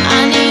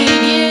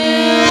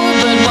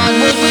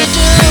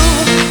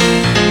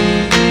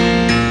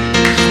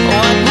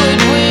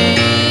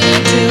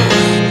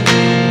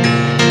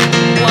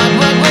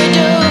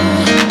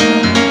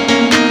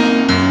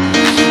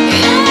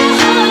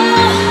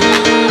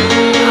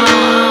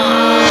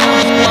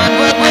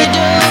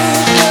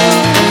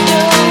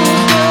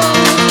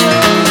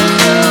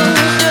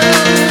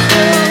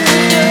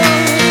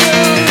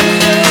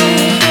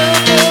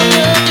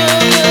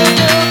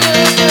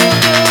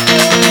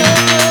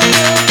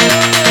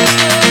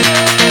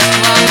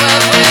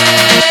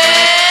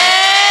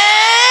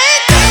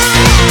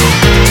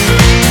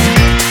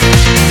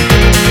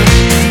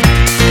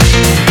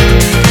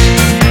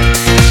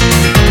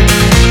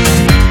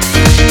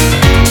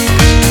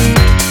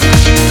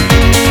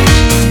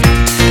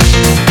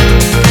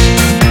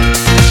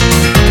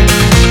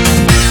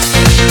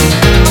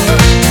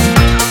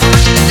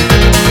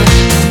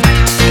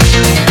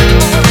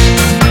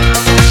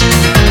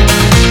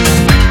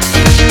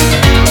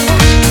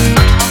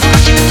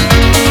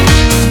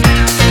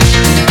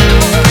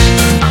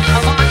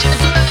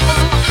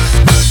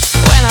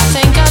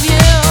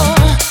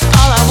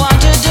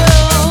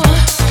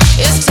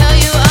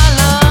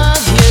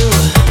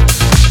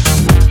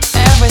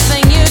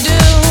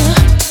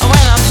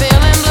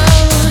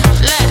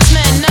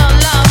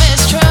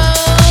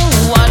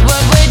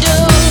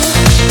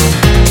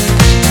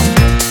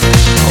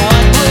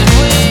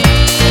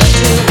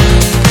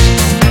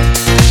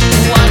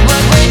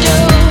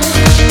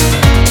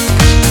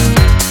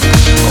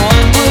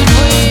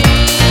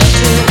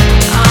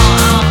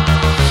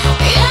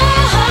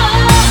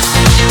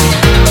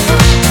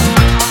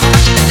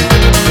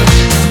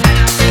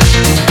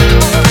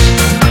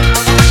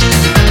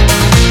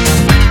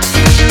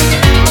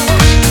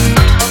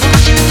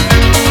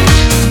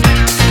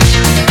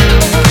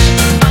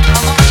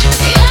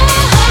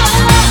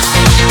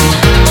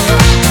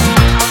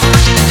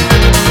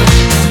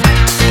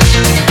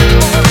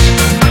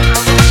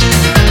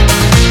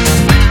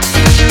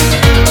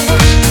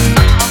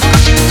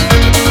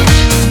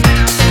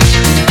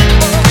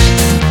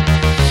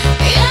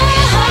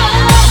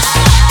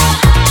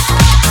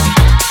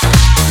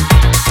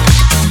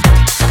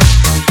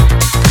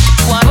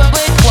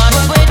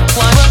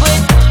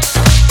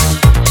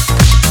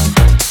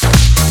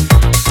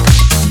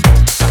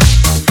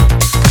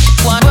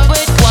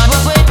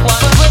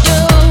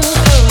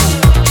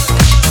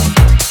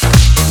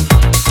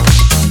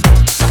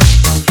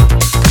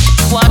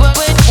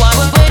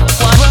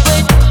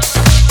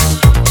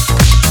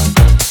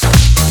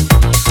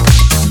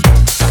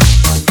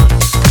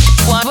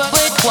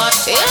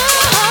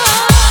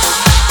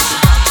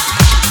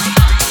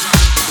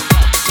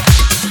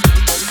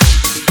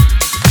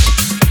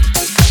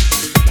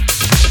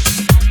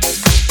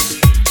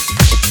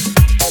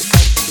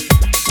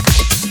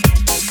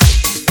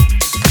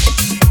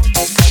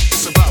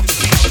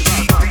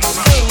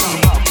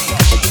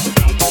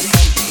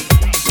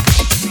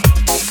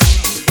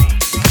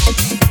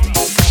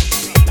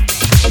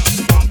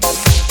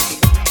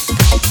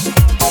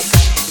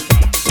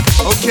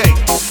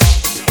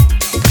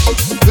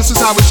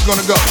 how it's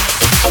gonna go.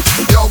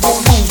 Y'all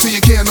gon' move till you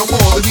can't no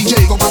more. The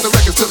DJ gon' put the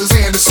records till his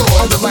hand is sore.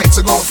 And the lights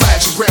are gonna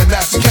flash and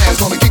Grandmaster Caz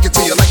gonna kick it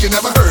to you like you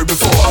never heard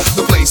before.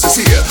 The place is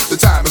here,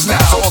 the time is now.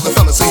 All the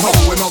fellas say ho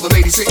and all the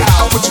ladies say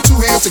ow. Put your two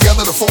hands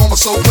together to form a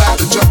soul clap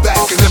and jump back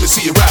and let me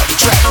see you ride the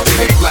track.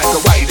 It ain't black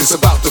or white, it's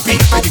about the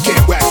beat. And you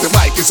can't whack the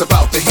mic, it's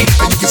about the heat.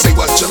 And you can say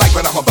what you like,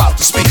 but I'm about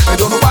to speak.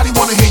 And don't nobody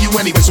wanna hear you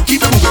anyway, so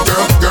keep it moving,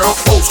 girl, girl.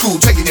 Old school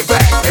taking it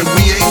back, and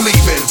we ain't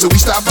leaving till we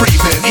stop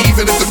breathing.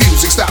 Even if the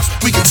music stops,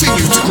 we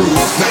continue to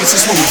groove, nice and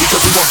smooth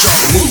because we want y'all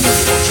to move.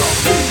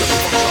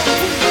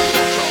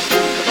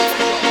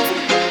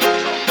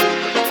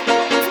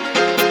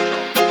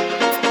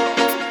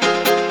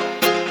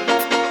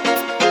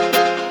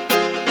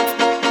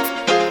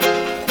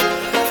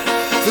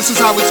 This is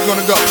how it's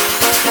gonna go.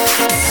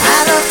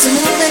 I love to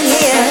move in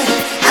here.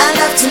 I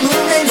love to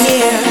move in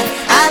here.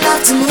 I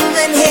love to move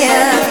in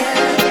here.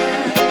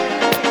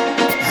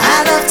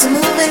 I love to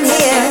move in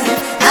here.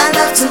 I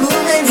love to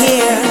move in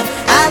here.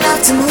 I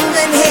love to move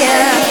in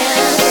here.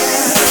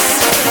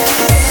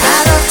 I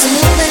love to move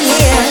in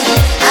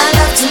here. I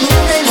love to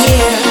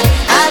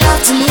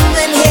move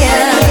in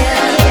here.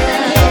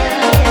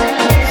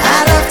 I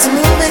love to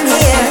move in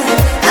here.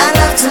 I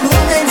love to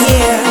move in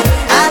here.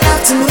 I love to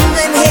move in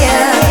here.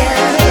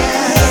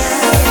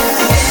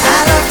 I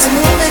love to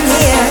move in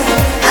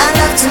here. I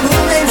love to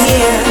move in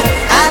here.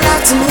 I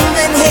love to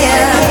move in here.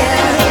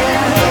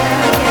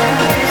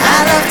 I love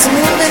to move in here. I love to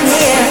move in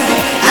here.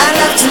 I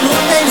love to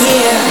move in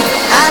here.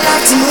 I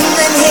love to move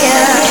in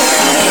here.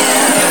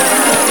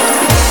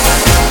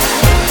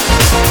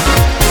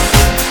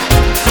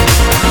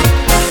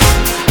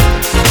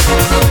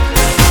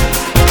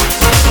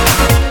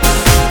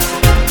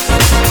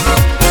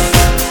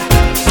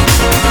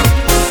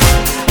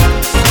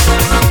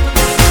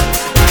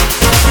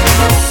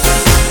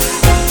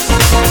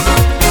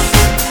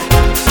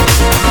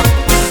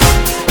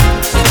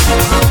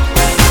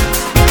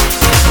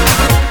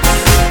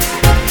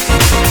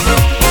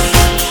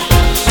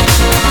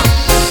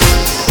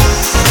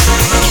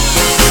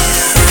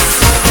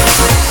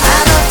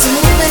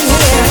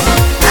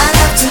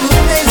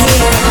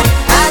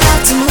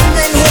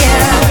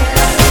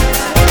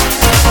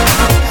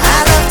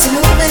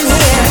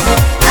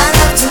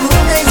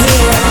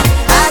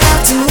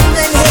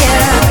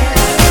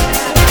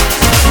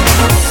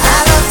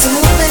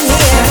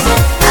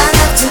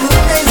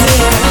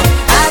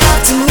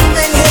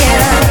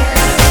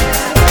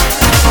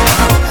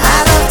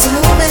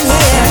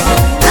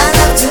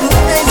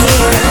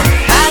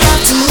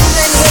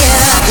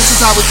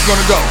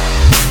 Gonna go.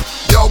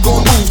 Y'all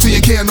gon' move till you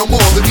can't no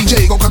more. The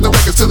DJ gon' cut the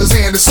records till his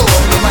hand is sore.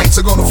 And the lights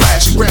are gonna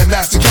flash and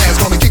Grandmaster Caz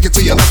gonna kick it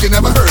to you like you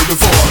never heard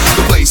before.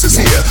 The place is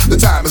here, the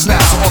time is now.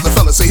 So all the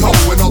fellas say ho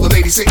and all the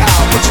ladies say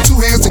ow. Put your two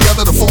hands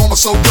together to form a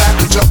soul clap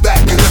and jump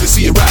back and let me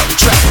see you ride the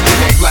track. It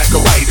ain't black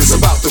or white, it's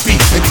about the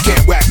beat. And you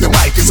can't whack the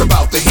mic, it's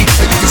about the heat.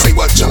 And you can say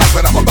what you like,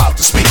 but I'm about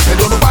to speak.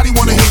 And don't nobody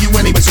wanna hear you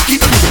anyway, so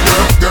keep it moving,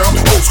 girl, girl.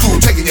 Old school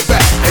taking it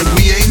back, and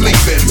we ain't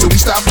leaving till we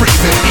stop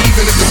breathing.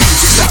 Even if the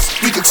music stops,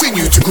 we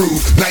continue to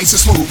groove, nice and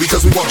smooth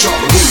because we want y'all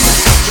to move.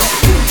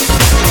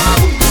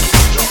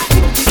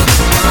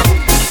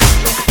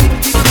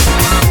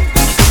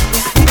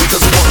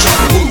 Because we want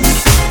y'all to move.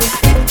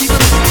 Because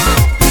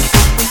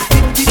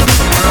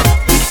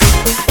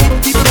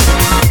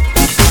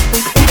we want y'all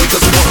to move.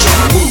 Because we want y'all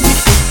to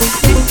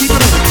move.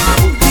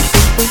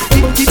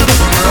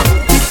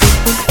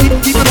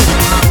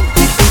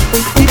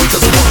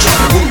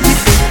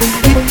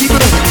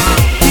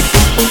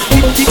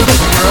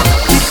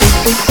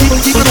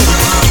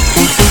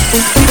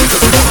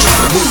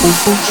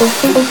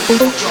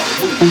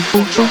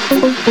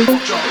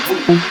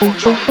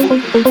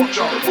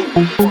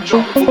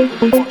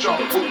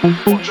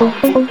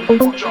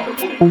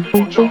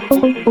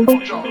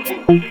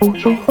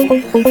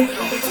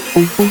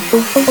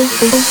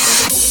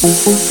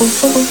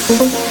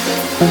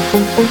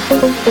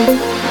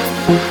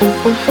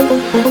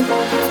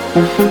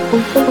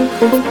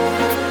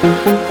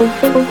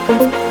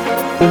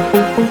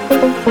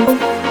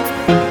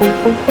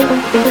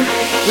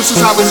 This is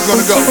how it's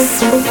gonna go.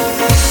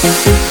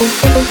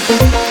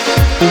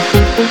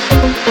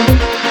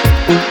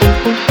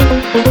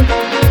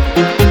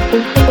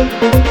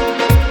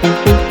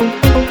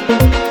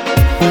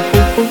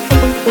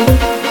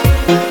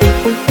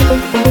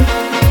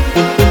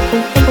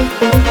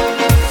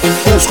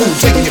 Old school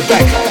taking it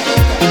back.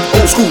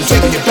 Old school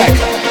taking it back.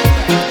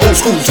 Old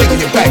school taking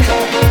it back.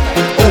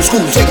 Old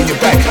school taking it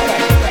back.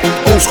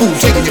 Old school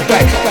taking it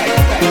back.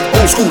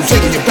 Old school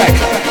taking it back.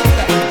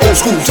 Old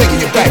school taking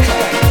it back.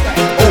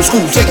 Old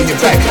school taking it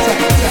back.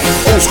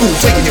 Old school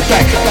taking it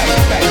back.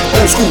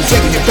 Old school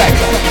taking it back.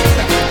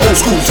 Old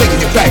school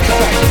taking it back.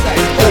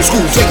 Old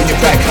school taking it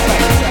back.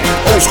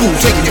 Old school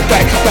taking it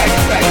back.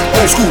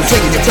 Old school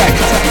taking it back.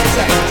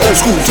 Old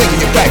school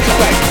taking it back.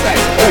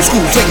 Old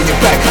school taking it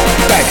back.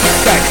 Back,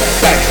 back,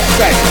 back,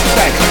 back,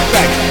 back, back,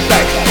 back,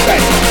 back,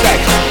 back, back,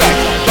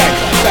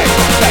 back,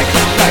 back, back, back,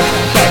 back,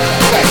 back,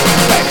 back,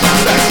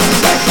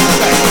 back,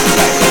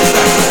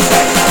 back.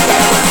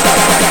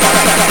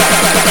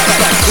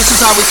 This is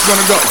how it's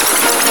gonna go.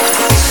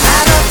 I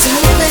love to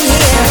move in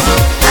here.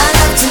 I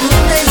love to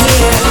move in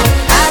here.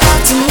 I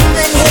love to move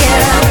in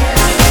here.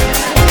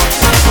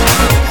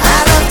 I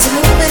love to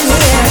move in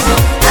here.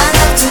 I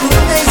love to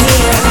move in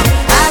here.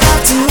 I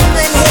love to move in here. I love to move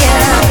in here.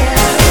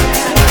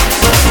 I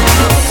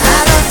love to move in here. I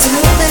love to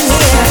move in here.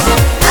 I love to move in here.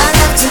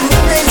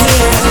 I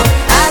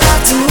love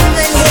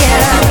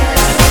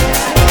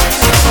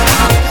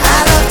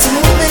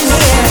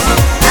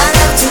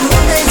to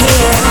move in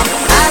here. I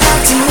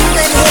love to move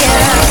in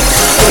here.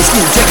 Old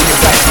school taking it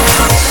back.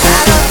 I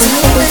love to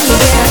move in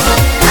here.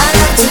 I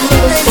love to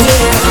move in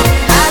here.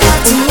 I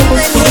love to move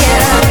in here. I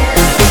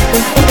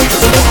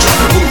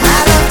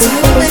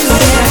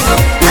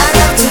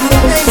love to move in here. I love to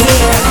move in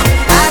here.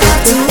 I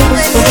love to move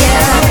in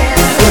here.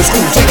 Old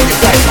school taking it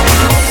back.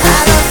 I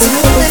love to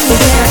move in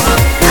here.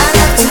 I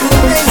love to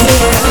move in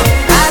here.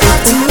 I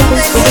love to move in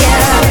here. I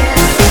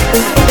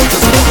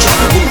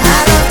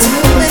love to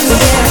move in here.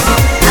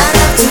 I love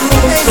to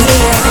move in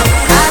here.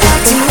 I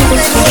love to move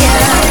in here.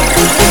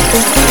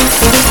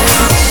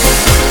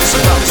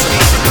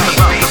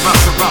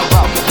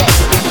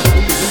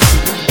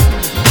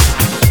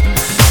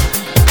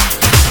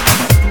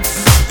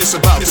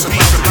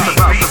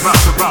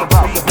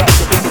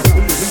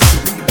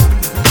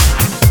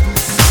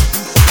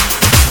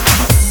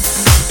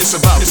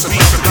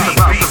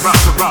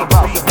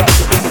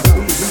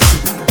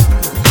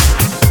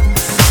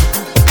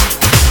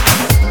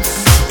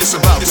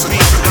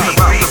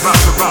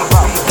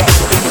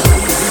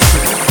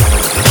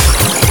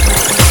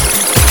 It's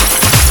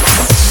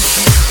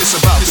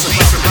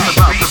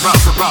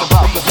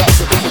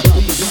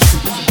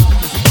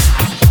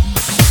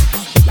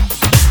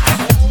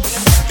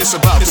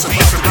about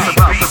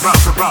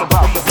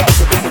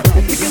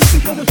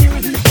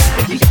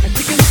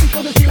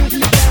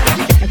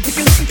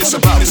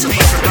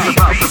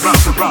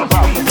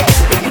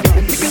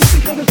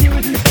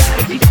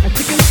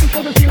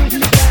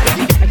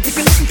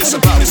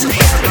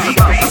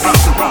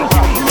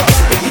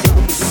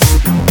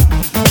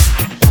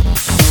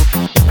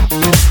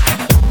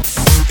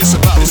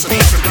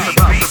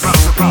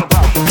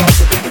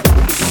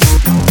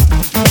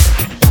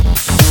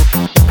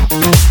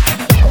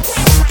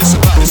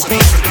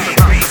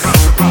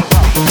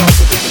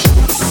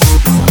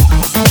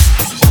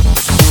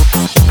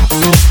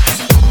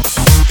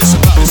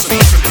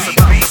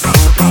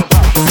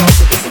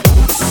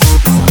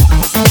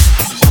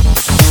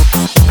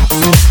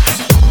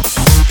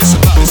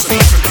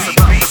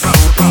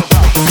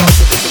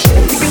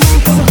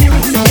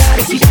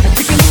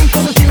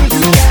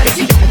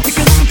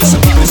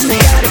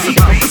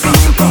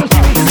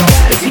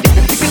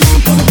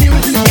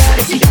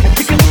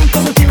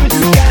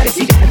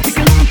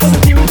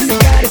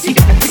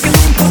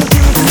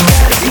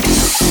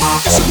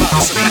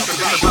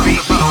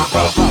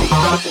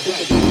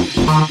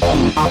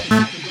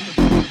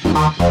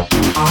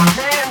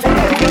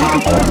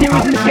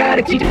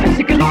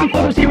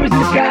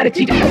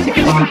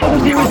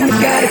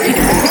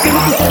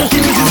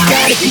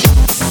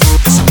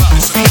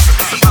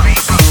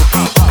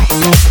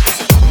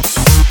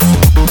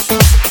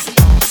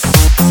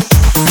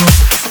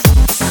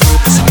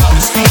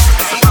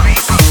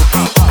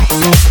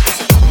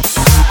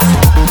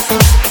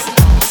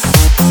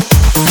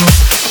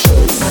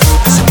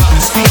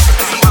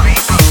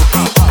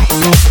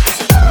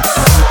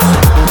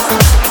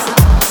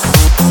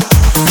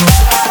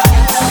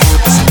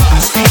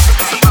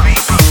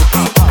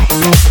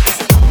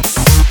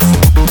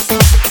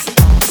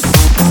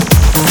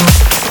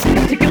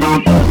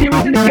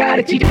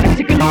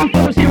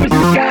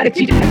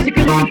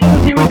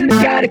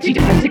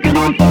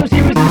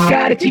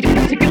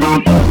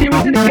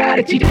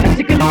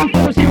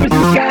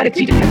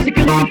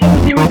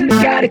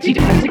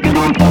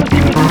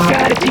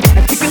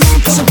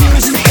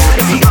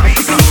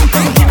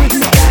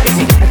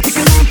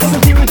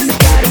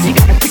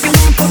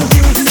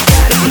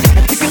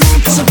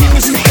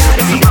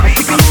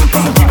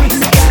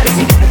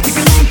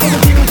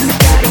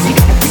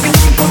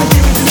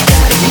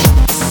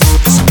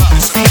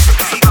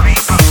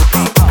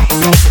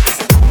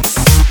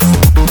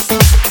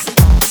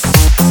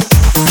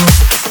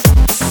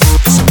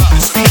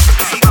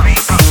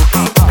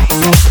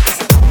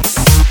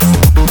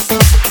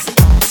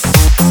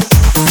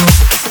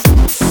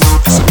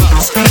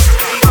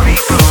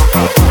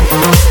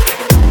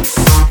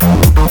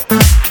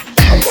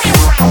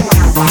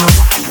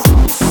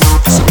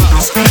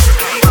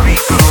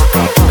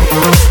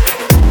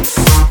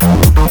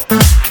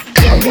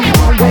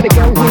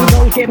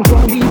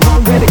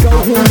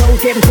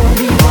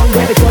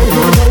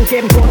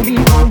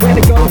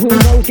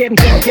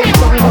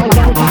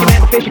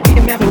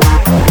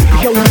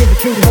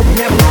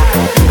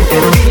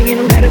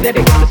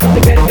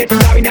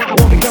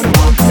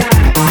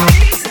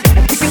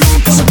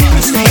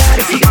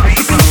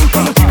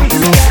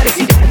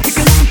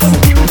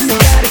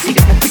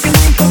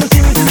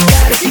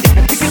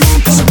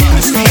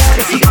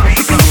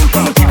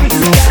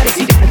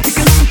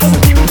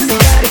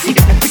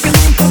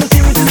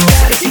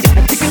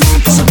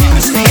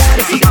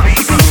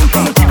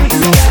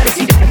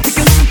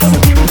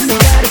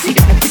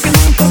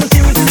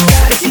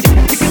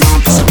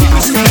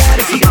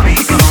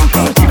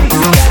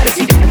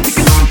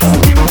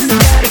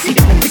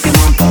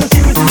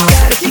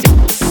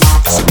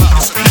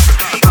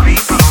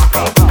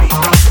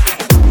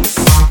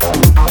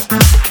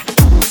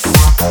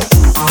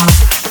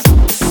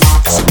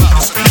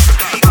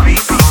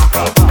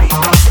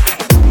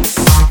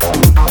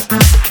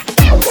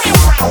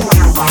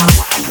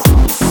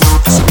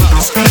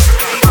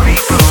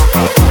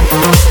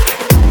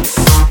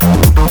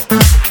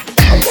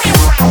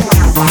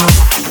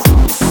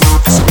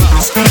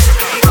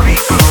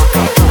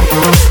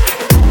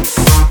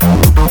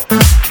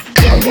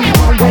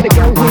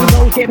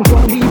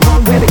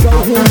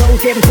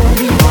getting from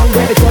me on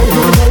where to go,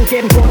 who knows,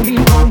 getting from me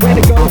on where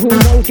to go, who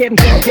knows, getting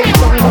from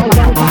all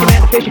alone, teaching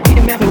at the fish, feed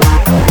them as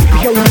alive.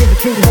 Show you the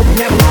truth, hope you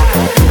never lie.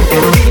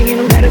 Instead of reading in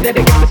a letter that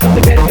they got me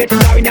something better,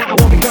 bitch, sorry, now I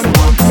won't be coming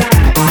home tonight.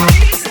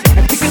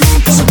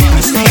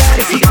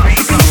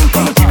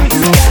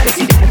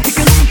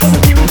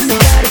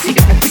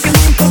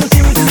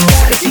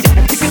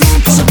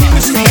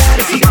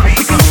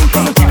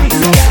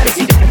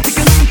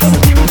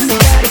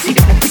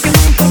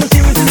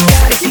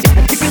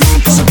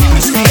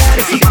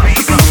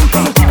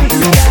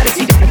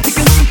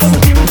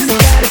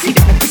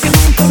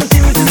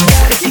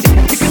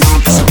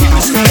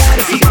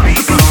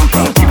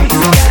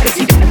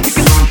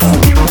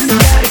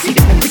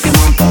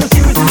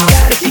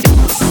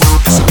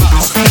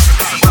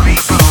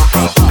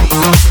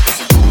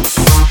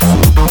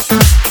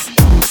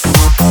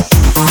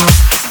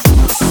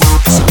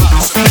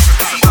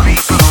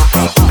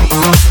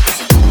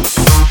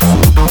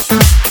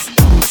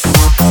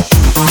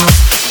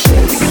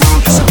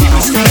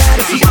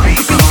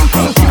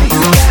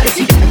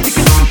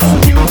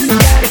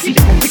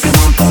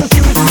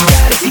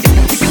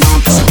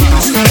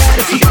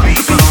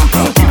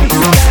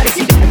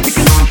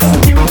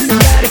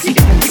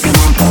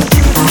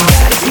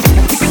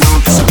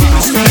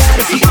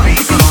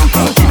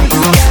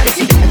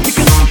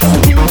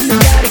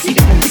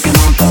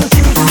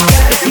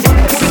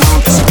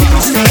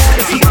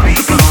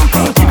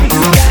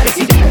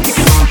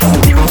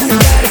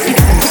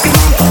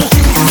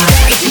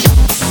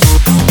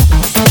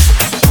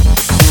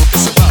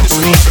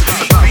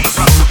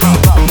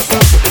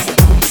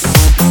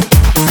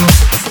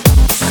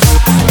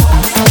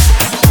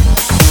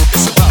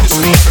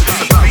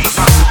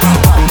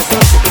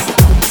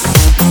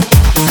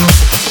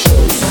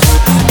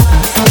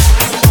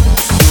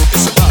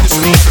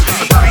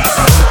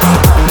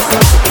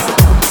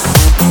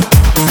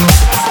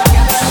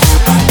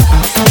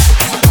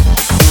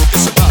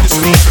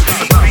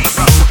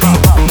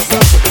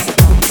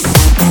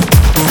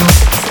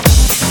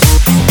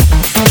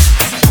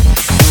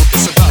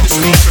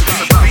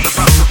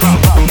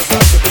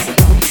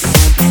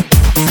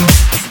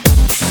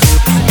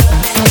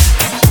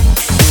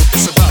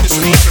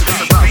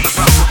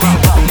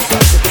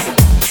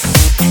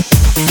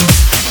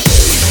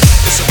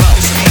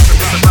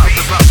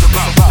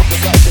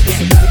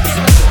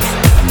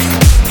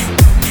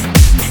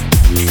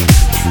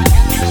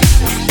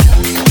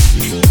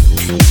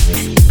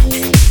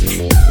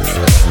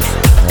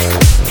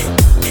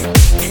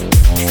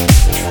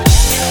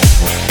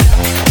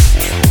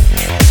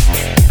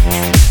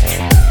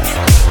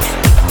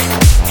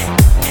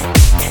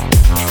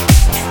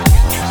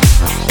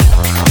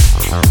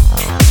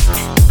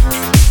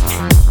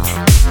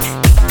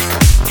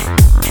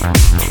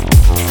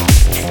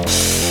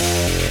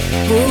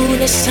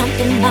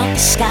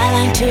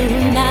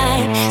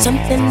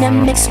 Something that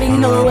makes me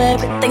know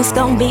everything's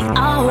gonna be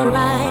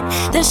alright.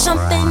 There's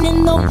something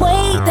in the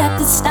way that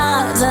the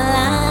stars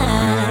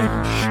align.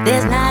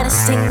 There's not a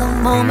single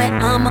moment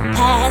I'ma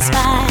pass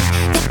by.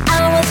 The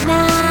hour's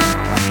now,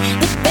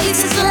 the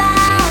bass is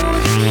loud,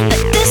 the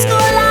disco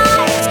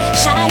lights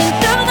shining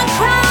through the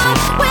crowd.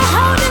 We're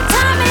holding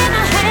time in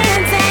our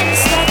hands and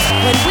it's like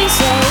when we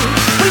say,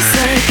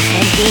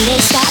 and we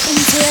ain't stopping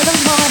till the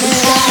morning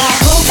light.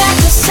 Hold back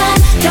the sun,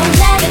 don't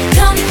let it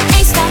come,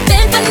 ain't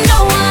stopping for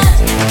no one.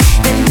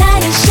 The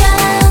night is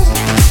young,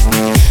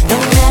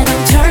 don't let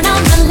them turn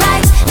on the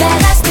lights. Let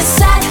us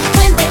decide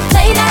when they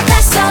play that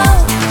last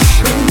song.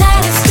 The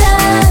night is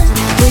done,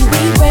 when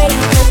we break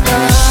the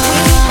dawn.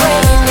 We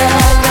break the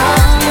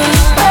dawn, we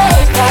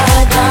break the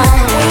dawn.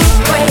 We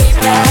break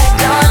the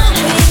dawn,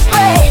 we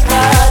break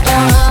the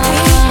dawn.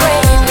 We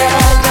break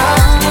the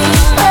dawn, we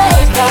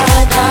break the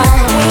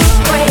dawn.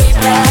 We break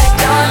the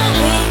dawn,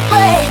 we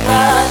break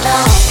the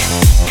dawn.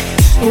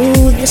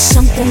 Ooh, there's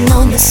something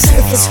on the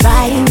surface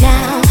right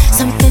now.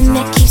 Something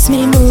that keeps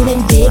me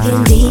moving,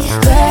 digging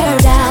deeper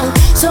down.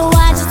 So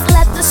I just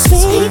let the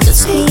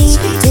speakers speak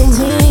to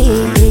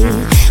me.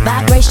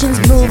 Vibrations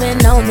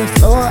moving on the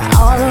floor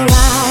all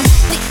around.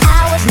 The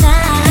hour's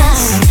now,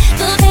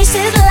 the bass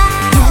is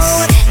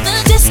loud, the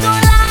disco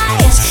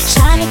lights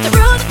shining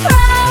through the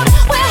crowd.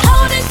 We're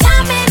holding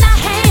time in our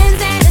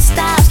hands and it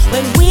stops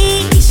when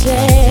we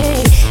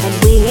say, and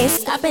we ain't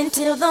stopping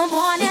till the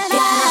morning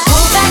light.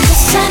 Hold back the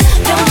sun,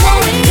 don't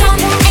let it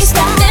come, ain't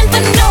stopping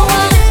for no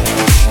one.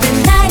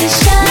 Nobody's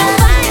gonna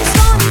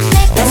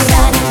make us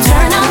stop.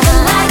 Turn on the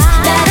lights,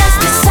 let us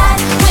decide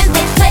when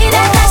they play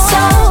that last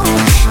song.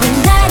 The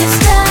night is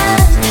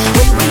done,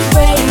 when we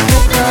break the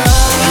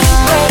dawn.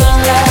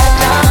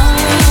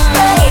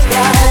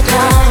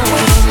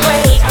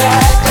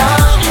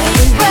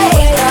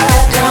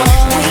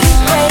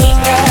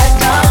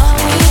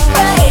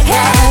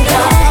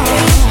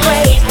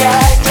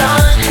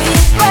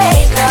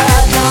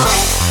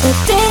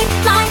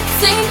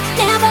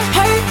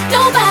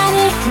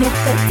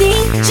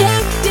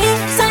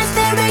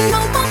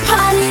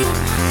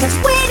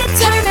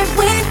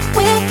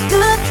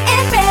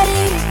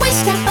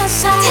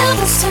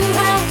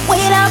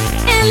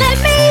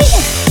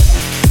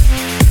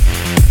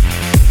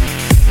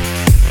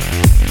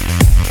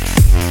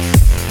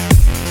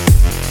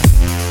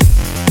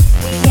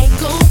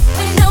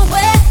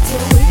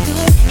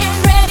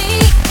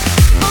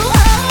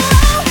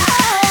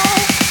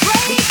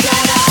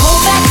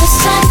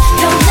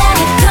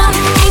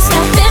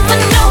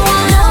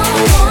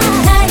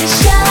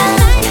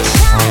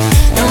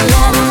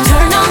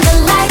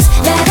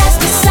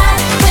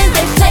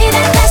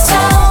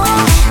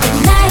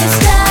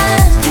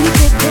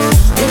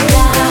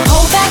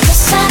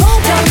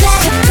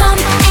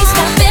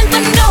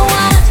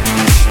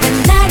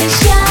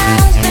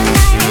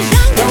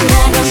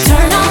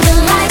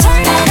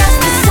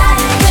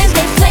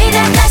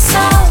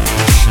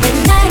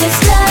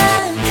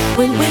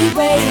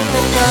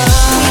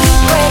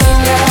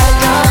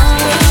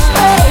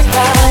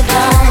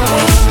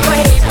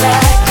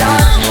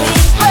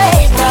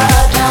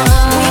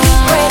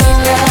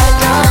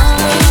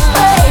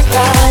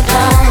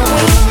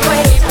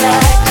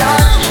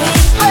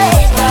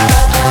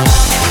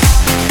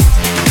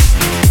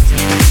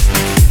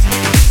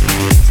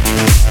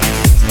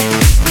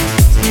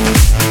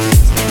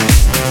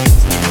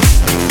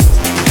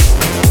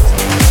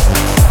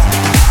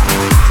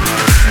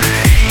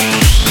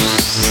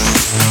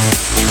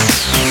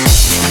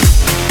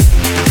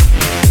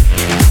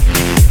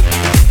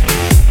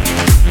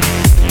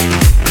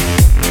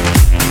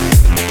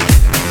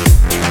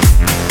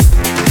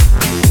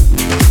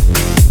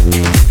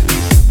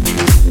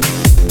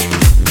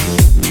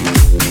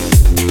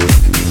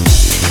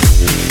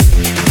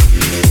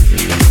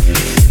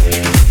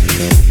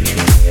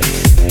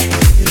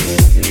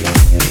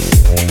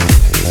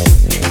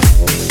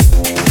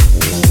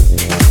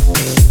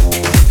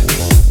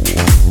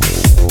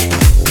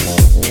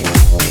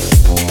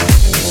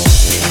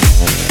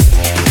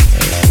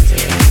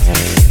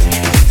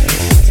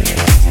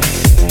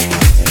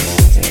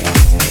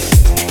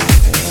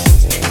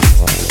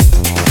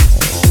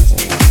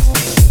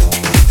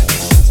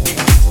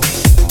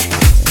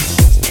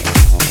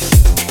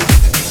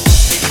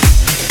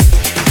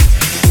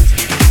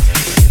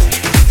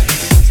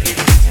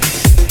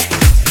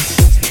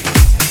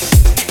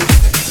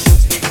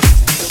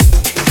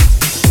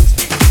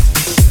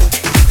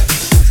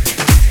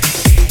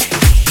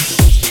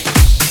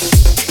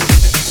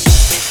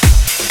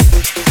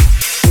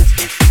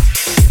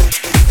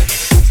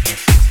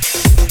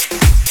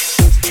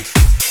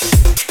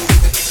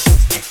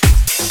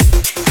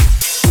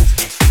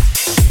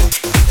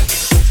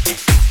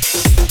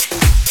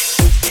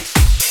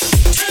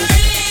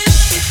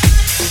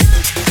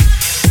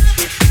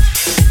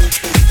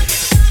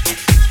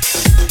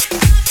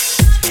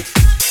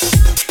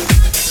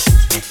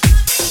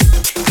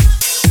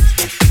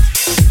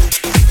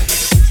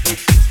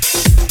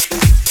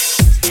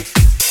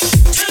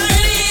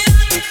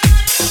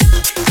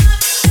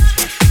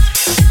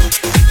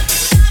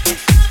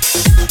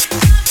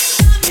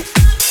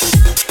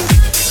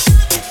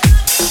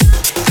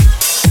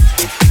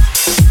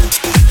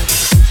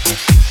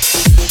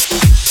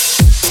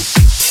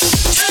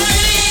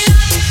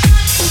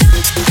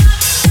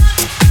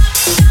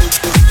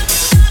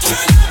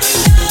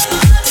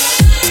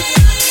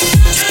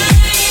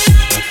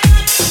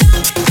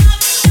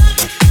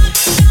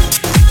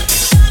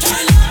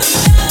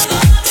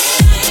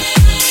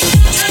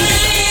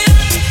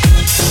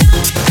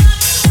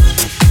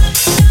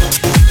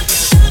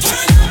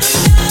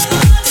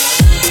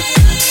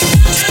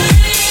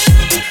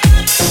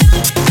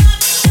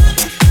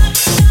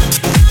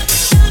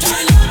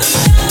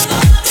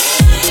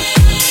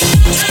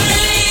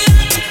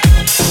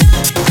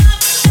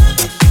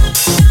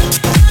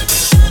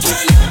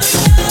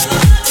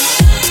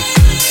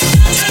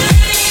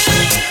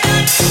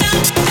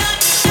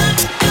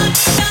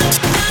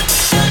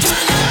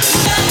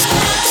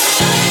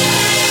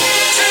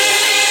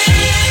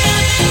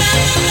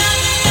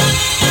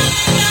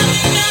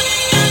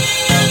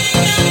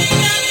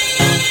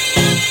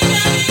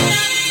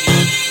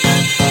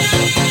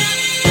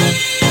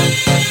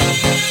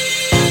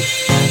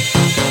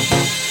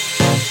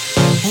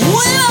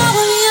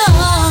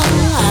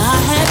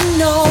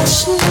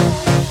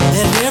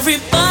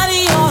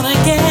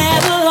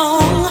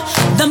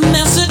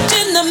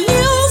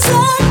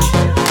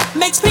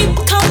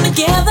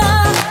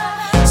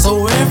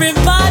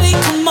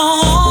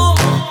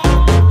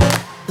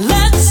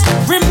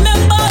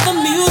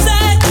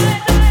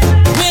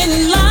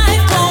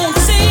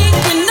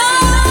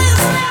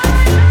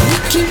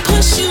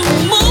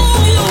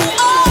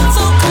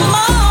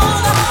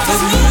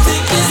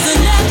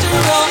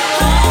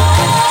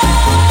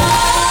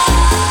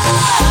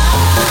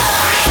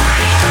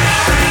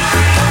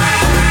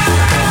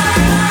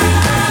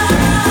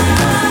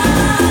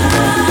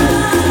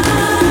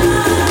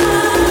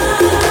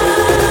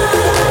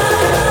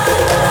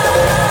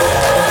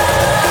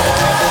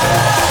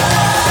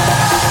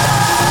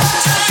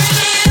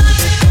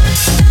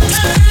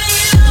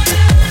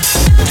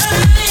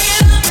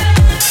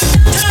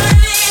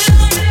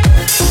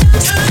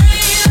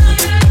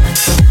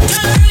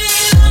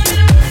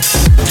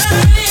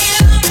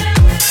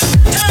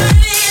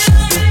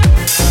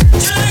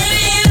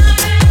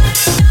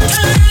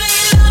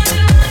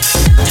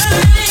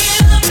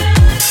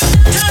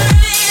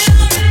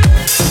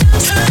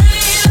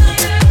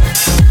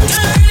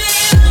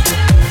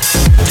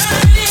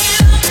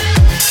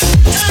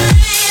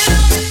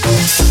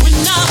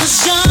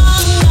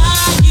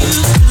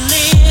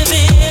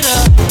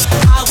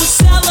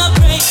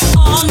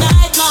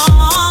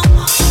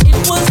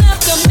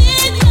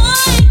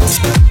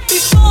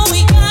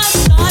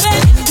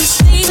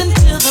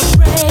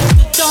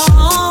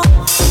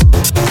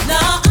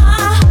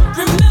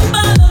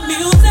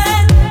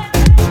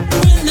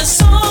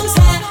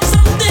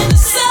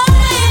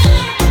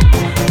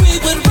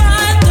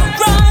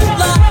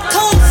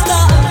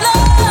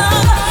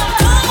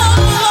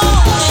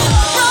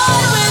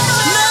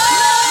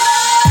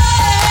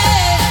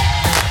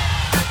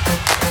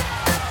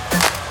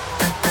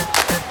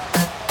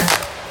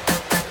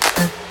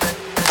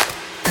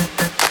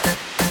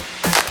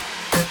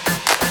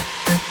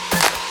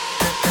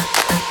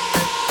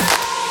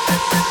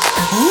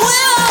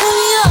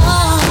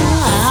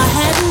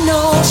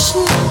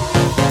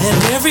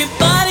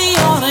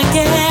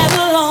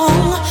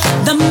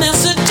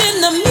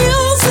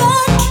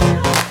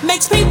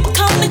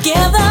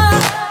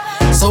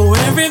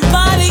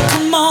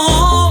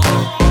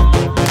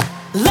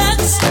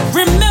 dance.